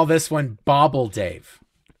 We'll call this one Bobble Dave.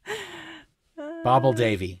 Bobble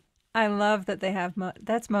Davy. I love that they have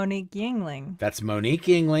that's Monique Yingling. That's Monique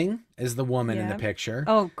Yingling is the woman in the picture.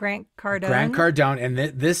 Oh, Grant Cardone. Grant Cardone, and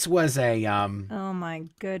this was a. Oh my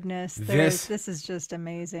goodness! This is just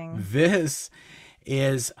amazing. This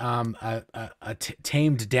is a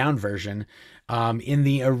tamed down version. In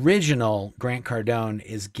the original, Grant Cardone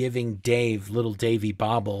is giving Dave, little Davy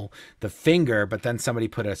Bobble, the finger, but then somebody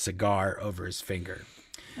put a cigar over his finger.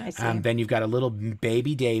 I see. Then you've got a little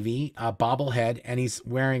baby Davy, a bobblehead, and he's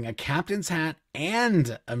wearing a captain's hat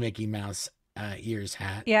and a Mickey Mouse ears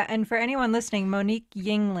hat. Yeah, and for anyone listening, Monique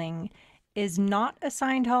Yingling is not a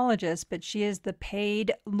Scientologist, but she is the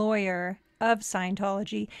paid lawyer of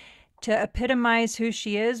Scientology. To epitomize who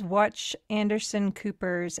she is, watch Anderson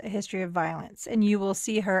Cooper's A History of Violence, and you will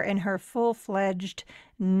see her in her full-fledged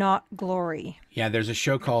not glory. Yeah, there's a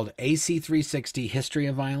show called AC360 History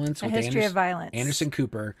of Violence. With Violence. Anderson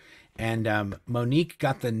Cooper. And Monique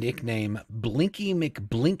got the nickname Blinky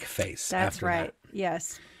McBlinkface. That's right. That.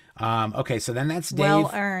 Yes. Okay, so then that's Dave. Well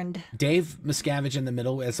earned. Dave Miscavige in the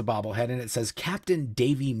middle as a bobblehead, and it says Captain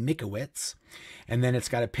Davy Mikowitz. And then it's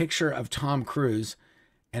got a picture of Tom Cruise.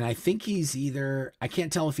 And I think he's I can't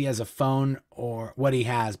tell if he has a phone or what he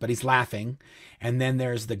has, but he's laughing. And then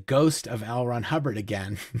there's the ghost of L. Ron Hubbard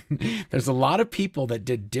again. There's a lot of people that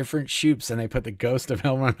did different Shoops, and they put the ghost of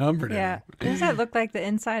L. Ron Hubbard in. Yeah. Does that look like the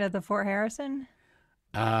inside of the Fort Harrison?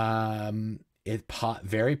 It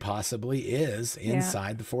very possibly is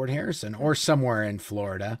inside the Fort Harrison or somewhere in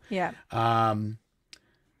Florida. Yeah.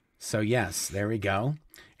 So yes, there we go.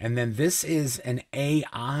 And then this is an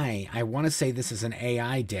AI. I want to say this is an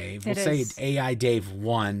AI Dave. We'll say AI Dave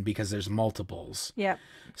 1 because there's multiples. Yep.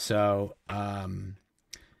 So,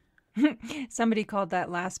 somebody called that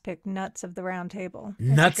last pick Nuts of the Round Table.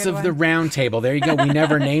 Nuts of the Round Table. There you go. We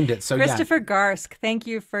never named it. So Christopher Garsk, thank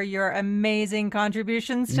you for your amazing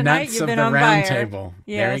contributions tonight. Nuts You've of been the on Round fire. Table.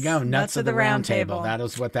 Yes, there you go. Nuts of the Round Table. Table. That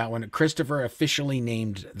is what that one. Christopher officially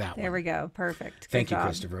named that one. There we go. Perfect. Thank you, job.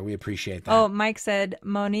 Christopher. We appreciate that. Oh, Mike said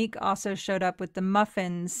Monique also showed up with the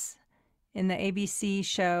muffins in the ABC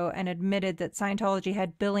show and admitted that Scientology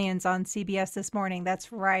had billions on CBS this morning.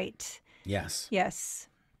 That's right. Yes. Yes.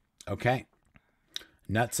 Okay.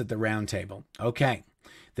 Nuts at the Round Table. Okay.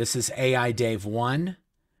 This is AI Dave 1.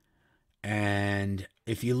 And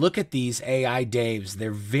if you look at these AI Daves,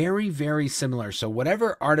 they're very, very similar. So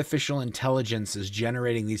whatever artificial intelligence is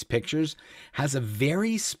generating these pictures has a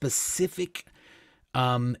very specific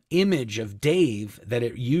image of Dave that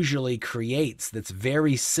it usually creates that's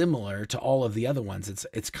very similar to all of the other ones.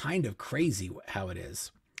 It's kind of crazy how it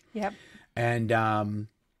is. Yep. And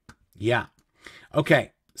yeah.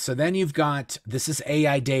 Okay. So then you've got, this is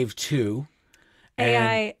AI Dave 2.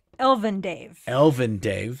 AI Elvin Dave. Elvin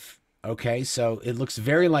Dave. Okay, so it looks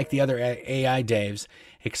very like the other AI Daves,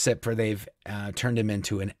 except for they've turned him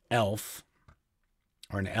into an elf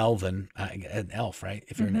or an elven, an elf, right?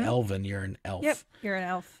 If you're an elven, you're an elf. Yep, you're an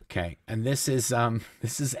elf. Okay, and this is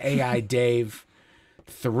AI Dave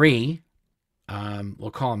 3.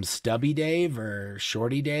 We'll call him Stubby Dave or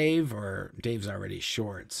Shorty Dave, or Dave's already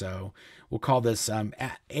short, so we'll call this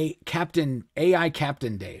AI Captain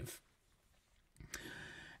Dave.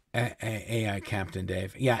 AI Captain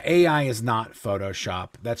Dave. Yeah, AI is not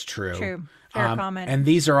Photoshop. That's true. True. Fair comment. And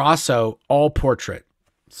these are also all portrait.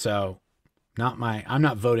 So I'm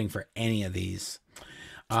not voting for any of these.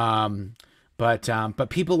 But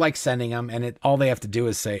people like sending them, and all they have to do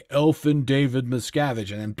is say Elfin David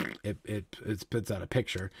Miscavige, and then it spits out a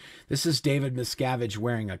picture. This is David Miscavige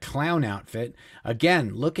wearing a clown outfit.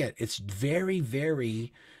 Again, look at, it's very,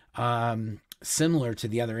 very similar to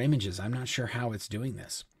the other images. I'm not sure how it's doing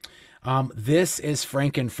this. This is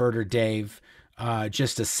Frankenfurter Dave,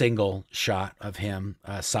 just a single shot of him,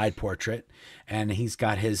 side portrait, and he's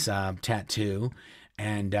got his tattoo,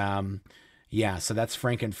 and yeah, so that's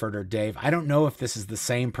Frankenfurter Dave. I don't know if this is the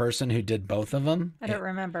same person who did both of them. I don't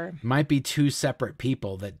remember. Might be two separate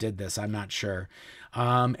people that did this. I'm not sure.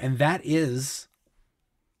 And that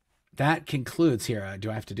concludes here. Do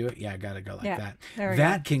I have to do it? Yeah, I got to go like that.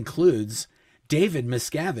 That concludes David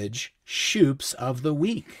Miscavige Shoops of the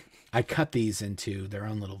Week. I cut these into their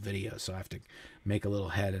own little videos, so I have to make a little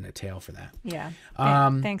head and a tail for that. Yeah.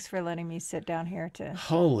 Thanks for letting me sit down here to.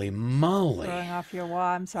 Holy moly! Throwing off your wall.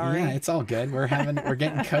 I'm sorry. Yeah, it's all good. We're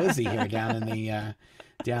getting cozy here down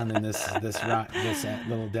in this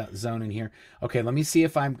little zone in here. Okay, let me see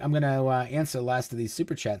if I'm gonna answer the last of these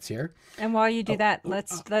super chats here. And while you do that,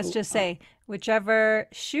 let's just say whichever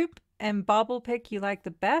Shoop and Bobble pick you like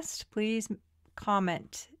the best, please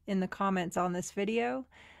comment in the comments on this video.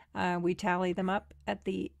 We tally them up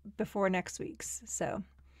before next week's. So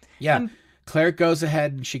yeah, Claire goes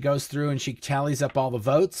ahead and she goes through and she tallies up all the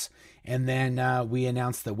votes, and then we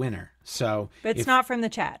announce the winner. So, but it's not from the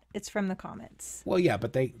chat; it's from the comments. Well, yeah,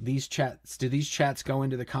 but do these chats go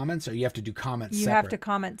into the comments, or you have to do comments? You have to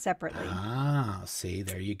comment separately. Ah, see,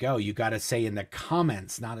 there you go. You got to say in the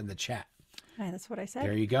comments, not in the chat. That's what I said.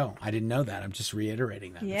 There you go. I didn't know that. I'm just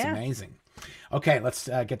reiterating that. Yeah. It's amazing. Okay, let's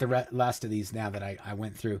get the last of these now that I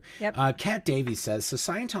went through. Yep. Kat Davies says, so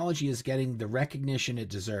Scientology is getting the recognition it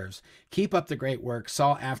deserves. Keep up the great work.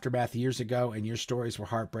 Saw Aftermath years ago, and your stories were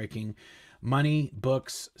heartbreaking. Money,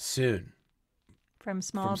 books, soon. From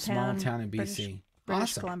small town in BC.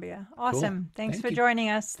 British Columbia. Awesome. Cool. Thanks for joining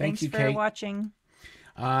us. Thanks for Kate. watching.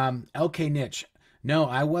 LK Niche. No,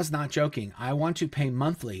 I was not joking. I want to pay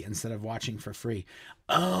monthly instead of watching for free.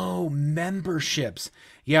 Oh, memberships.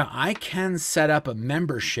 Yeah, I can set up a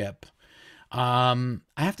membership. I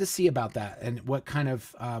have to see about that and what kind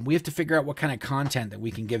of, we have to figure out what kind of content that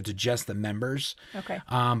we can give to just the members. Okay.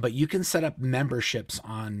 But you can set up memberships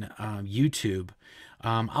on YouTube.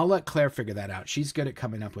 I'll let Claire figure that out. She's good at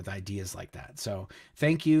coming up with ideas like that. So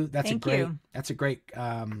thank you. That's a great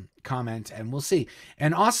comment, and we'll see.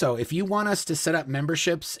 And also, if you want us to set up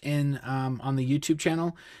memberships in on the YouTube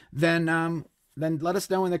channel, then let us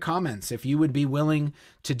know in the comments if you would be willing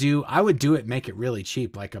to do. I would do it, make it really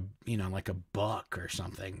cheap, like a $1 or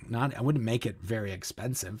something. I wouldn't make it very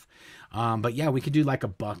expensive. But yeah, we could do like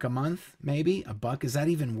 $1 a month, maybe. $1. Is that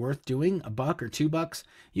even worth doing? $1 or $2?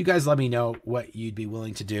 You guys let me know what you'd be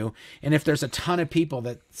willing to do. And if there's a ton of people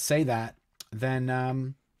that say that,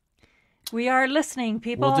 then we are listening,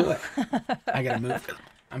 people. We'll do it. I gotta move.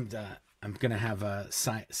 I'm gonna have a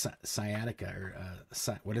sciatica or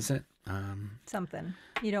what is it? Something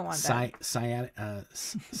you don't want that.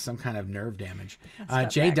 Some kind of nerve damage.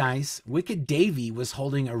 Jay Dice, Wicked Davy was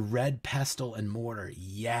holding a red pestle and mortar.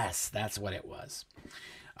 Yes, that's what it was.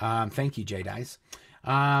 Thank you, Jay Dice.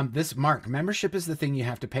 This Marc, membership is the thing you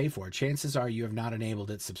have to pay for. Chances are you have not enabled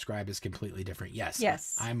it. Subscribe is completely different.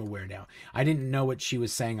 Yes. I'm aware now. I didn't know what she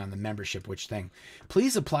was saying on the membership, which thing.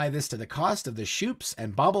 Please apply this to the cost of the Shoops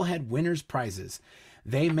and Bobblehead winners prizes.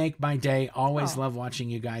 They make my day. Always love watching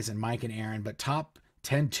you guys and Mike and Aaron, but top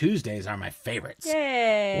 10 Tuesdays are my favorites.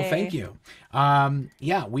 Yay. Well, thank you.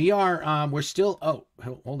 Yeah, we are, we're still, oh,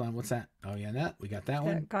 hold on. What's that? Oh, yeah, we got that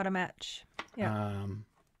one. Got a match. Yeah.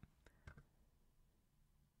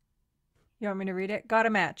 You want me to read it? Got a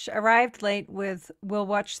match. Arrived late with we'll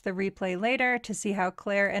watch the replay later to see how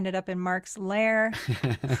Claire ended up in Marc's lair.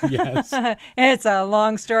 Yes. It's a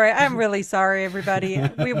long story. I'm really sorry, everybody.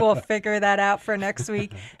 We will figure that out for next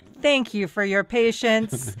week. Thank you for your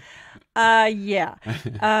patience. Yeah.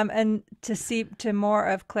 And to more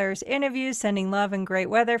of Claire's interviews, sending love and great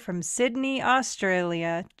weather from Sydney,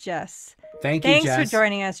 Australia, Jess. Thank you, Thanks Jess. for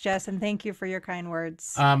joining us, Jess, and thank you for your kind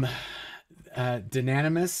words.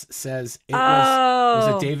 Dynanimous says it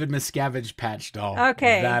was a David Miscavige patch doll.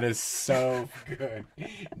 Okay. That is so good.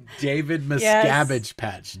 David Miscavige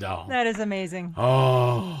patch doll. That is amazing.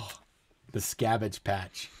 Oh, the Miscavige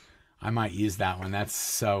patch. I might use that one. That's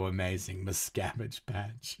so amazing. Miscavige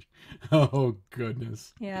patch. Oh,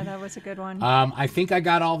 goodness. Yeah, that was a good one. I think I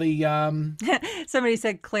got all the... Somebody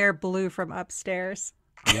said Claire blew from upstairs.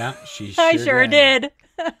 Yeah, she I sure did.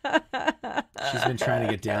 She's been trying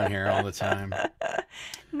to get down here all the time.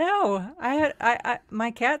 No,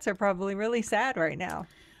 my cats are probably really sad right now.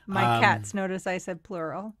 My cats. Notice I said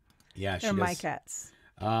plural. Yeah, they're my cats,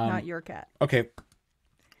 not your cat. Okay.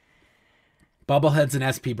 Bobbleheads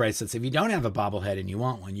and SP bracelets. If you don't have a bobblehead and you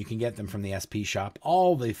want one, you can get them from the SP shop.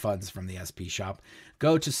 All the funds from the SP shop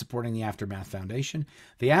go to supporting the Aftermath Foundation.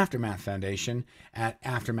 The Aftermath Foundation at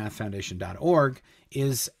aftermathfoundation.org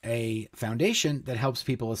is a foundation that helps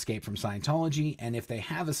people escape from Scientology. And if they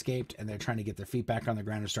have escaped and they're trying to get their feet back on the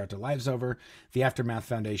ground and start their lives over, the Aftermath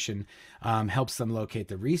Foundation helps them locate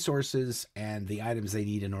the resources and the items they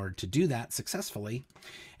need in order to do that successfully.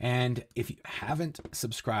 And if you haven't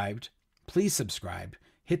subscribed, please subscribe.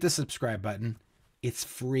 Hit the subscribe button. It's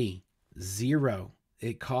free. $0.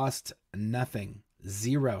 It costs nothing.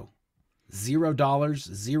 $0.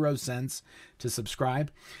 $0 to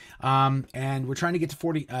subscribe. And we're trying to get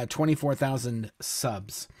to 24,000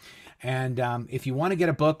 subs. And if you want to get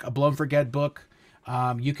a book, a Blown for Good book,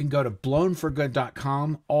 you can go to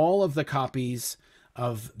blownforgood.com. All of the copies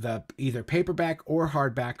of the either paperback or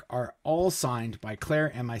hardback are all signed by Claire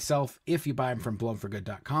and myself if you buy them from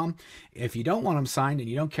blownforgood.com. If you don't want them signed and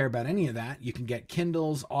you don't care about any of that, you can get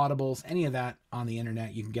Kindles, Audibles, any of that on the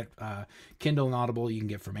internet. You can get Kindle and Audible you can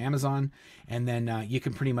get from Amazon. And then you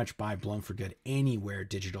can pretty much buy Blown for Good anywhere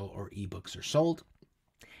digital or ebooks are sold.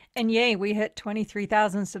 And yay, we hit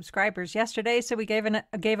 23,000 subscribers yesterday, so we gave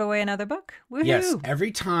away another book. Woohoo! Yes,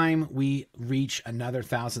 every time we reach another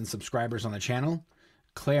 1,000 subscribers on the channel,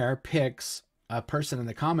 Claire picks a person in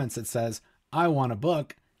the comments that says, I want a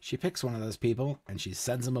book. She picks one of those people and she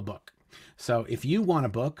sends them a book. So if you want a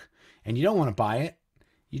book and you don't want to buy it,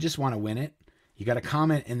 you just want to win it, you got to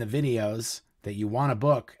comment in the videos that you want a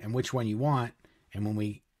book and which one you want. And when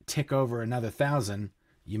we tick over another 1,000,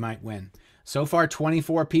 you might win. So far,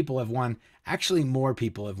 24 people have won. Actually, more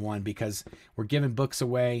people have won because we're giving books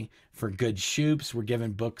away for good Shoops. We're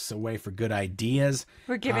giving books away for good ideas.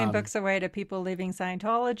 We're giving books away to people leaving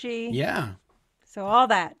Scientology. Yeah. So all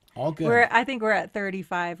that. All good. I think we're at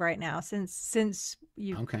 35 right now since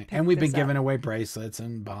you. Okay. And we've been giving away bracelets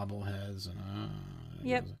and bobbleheads.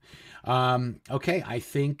 Yep. Okay. I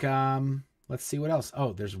think, let's see what else.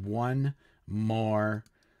 Oh, there's one more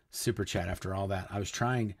super chat after all that. I was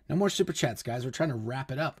trying, no more super chats, guys. We're trying to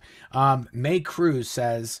wrap it up. May Cruz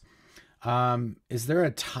says, is there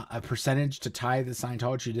a percentage to tie the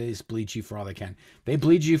Scientology? They just bleed you for all they can. They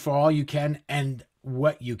bleed you for all you can and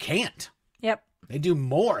what you can't. Yep. They do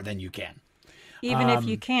more than you can. Even if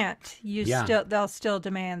you can't, they'll still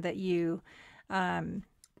demand that you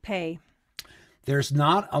pay. There's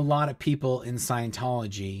not a lot of people in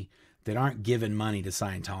Scientology that aren't giving money to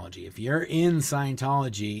Scientology. If you're in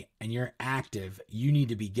Scientology and you're active, you need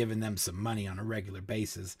to be giving them some money on a regular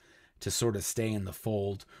basis to sort of stay in the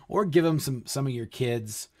fold, or give them some of your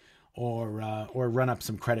kids, or run up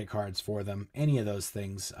some credit cards for them. Any of those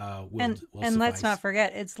things will and let's not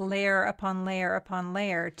forget, it's layer upon layer upon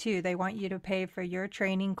layer too. They want you to pay for your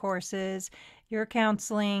training courses, your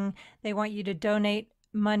counseling. They want you to donate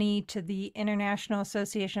money to the International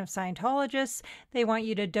Association of Scientologists. They want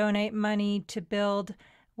you to donate money to build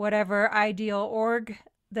whatever ideal org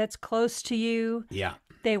that's close to you. Yeah.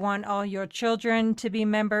 They want all your children to be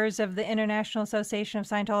members of the International Association of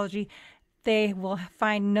Scientology. They will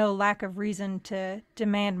find no lack of reason to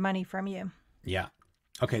demand money from you. Yeah.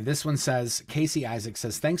 Okay, this one says, Casey Isaac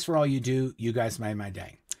says, thanks for all you do. You guys made my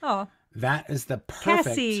day. Oh. That is the perfect.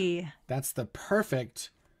 Cassie. That's the perfect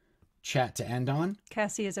chat to end on.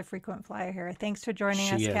 Cassie is a frequent flyer here. Thanks for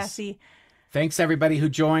joining us, is. Cassie. Thanks everybody who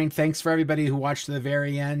joined. Thanks for everybody who watched to the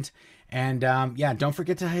very end. And yeah, don't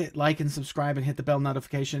forget to hit like and subscribe and hit the bell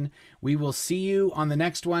notification. We will see you on the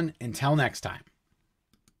next one. Until next time.